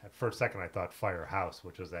meant, for a second I thought Firehouse,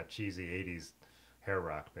 which was that cheesy 80s hair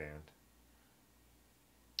rock band.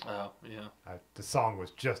 Oh, yeah. The song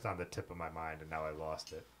was just on the tip of my mind, and now I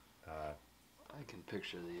lost it. I can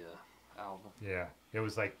picture the album. Yeah. It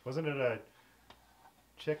was like, wasn't it a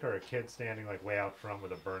chick or a kid standing like way out front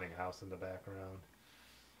with a burning house in the background?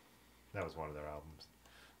 That was one of their albums.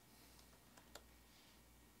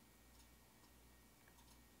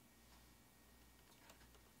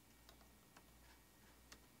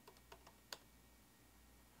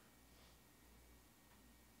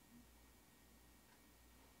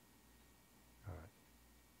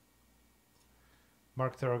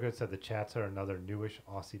 Mark Thorogood said the Chats are another newish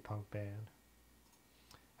Aussie punk band.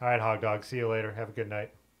 All right, Hog Dog. See you later. Have a good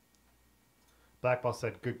night. Blackball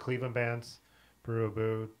said good Cleveland bands. Peru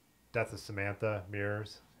Boo, Death of Samantha,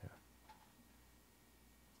 Mirrors.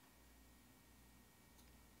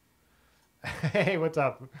 Yeah. Hey, what's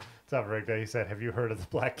up? What's up, Rick? He said, have you heard of the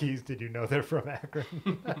Black Keys? Did you know they're from Akron?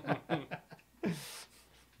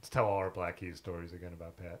 Let's tell all our Black Keys stories again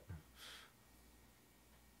about Pat.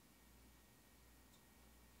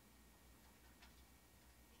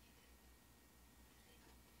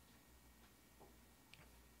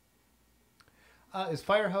 Is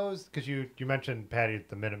Firehose, because you mentioned Patty at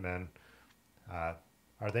the Minutemen, are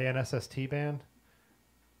they an SST band?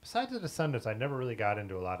 Besides the Descendants, I never really got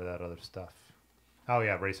into a lot of that other stuff. Oh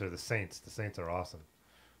yeah, Racer, the Saints. The Saints are awesome.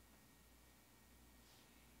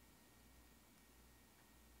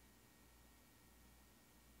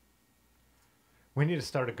 We need to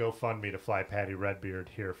start a GoFundMe to fly Patty Redbeard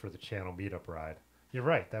here for the channel meetup ride. You're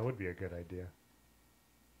right. That would be a good idea.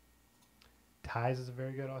 Ties is a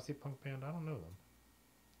very good Aussie punk band. I don't know them.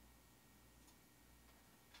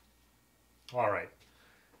 All right.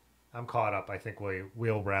 I'm caught up. I think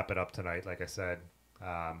we'll wrap it up tonight, like I said.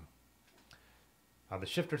 On the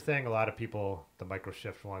shifter thing, a lot of people, the micro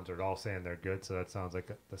shift ones, are all saying they're good, so that sounds like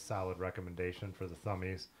the solid recommendation for the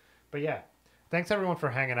thummies. But yeah, thanks everyone for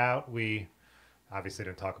hanging out. We obviously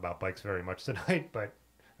didn't talk about bikes very much tonight, but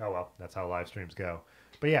oh well, that's how live streams go.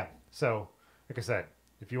 But yeah, so like I said,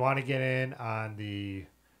 if you want to get in on the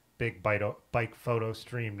big bike photo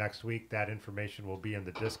stream next week, that information will be in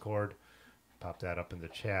the Discord. Pop that up in the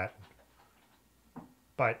chat.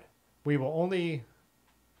 But we will only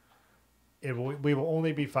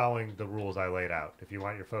be following the rules I laid out. If you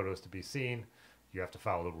want your photos to be seen, you have to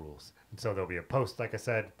follow the rules. And so there'll be a post, like I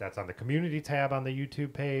said, that's on the community tab on the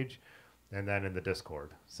YouTube page, and then in the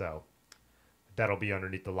Discord. So that'll be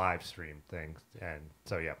underneath the live stream thing. And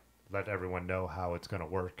so yeah, let everyone know how it's going to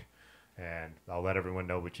work, and I'll let everyone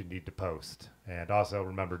know what you need to post. And also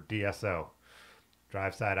remember DSO,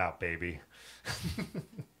 drive side out, baby.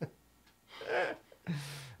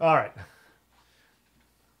 All right.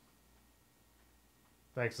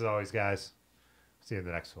 Thanks as always, guys. See you in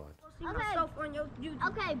the next one.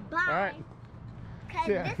 Okay, bye. All right.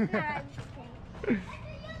 Okay, this time.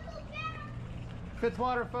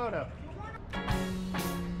 Fitzwater photo.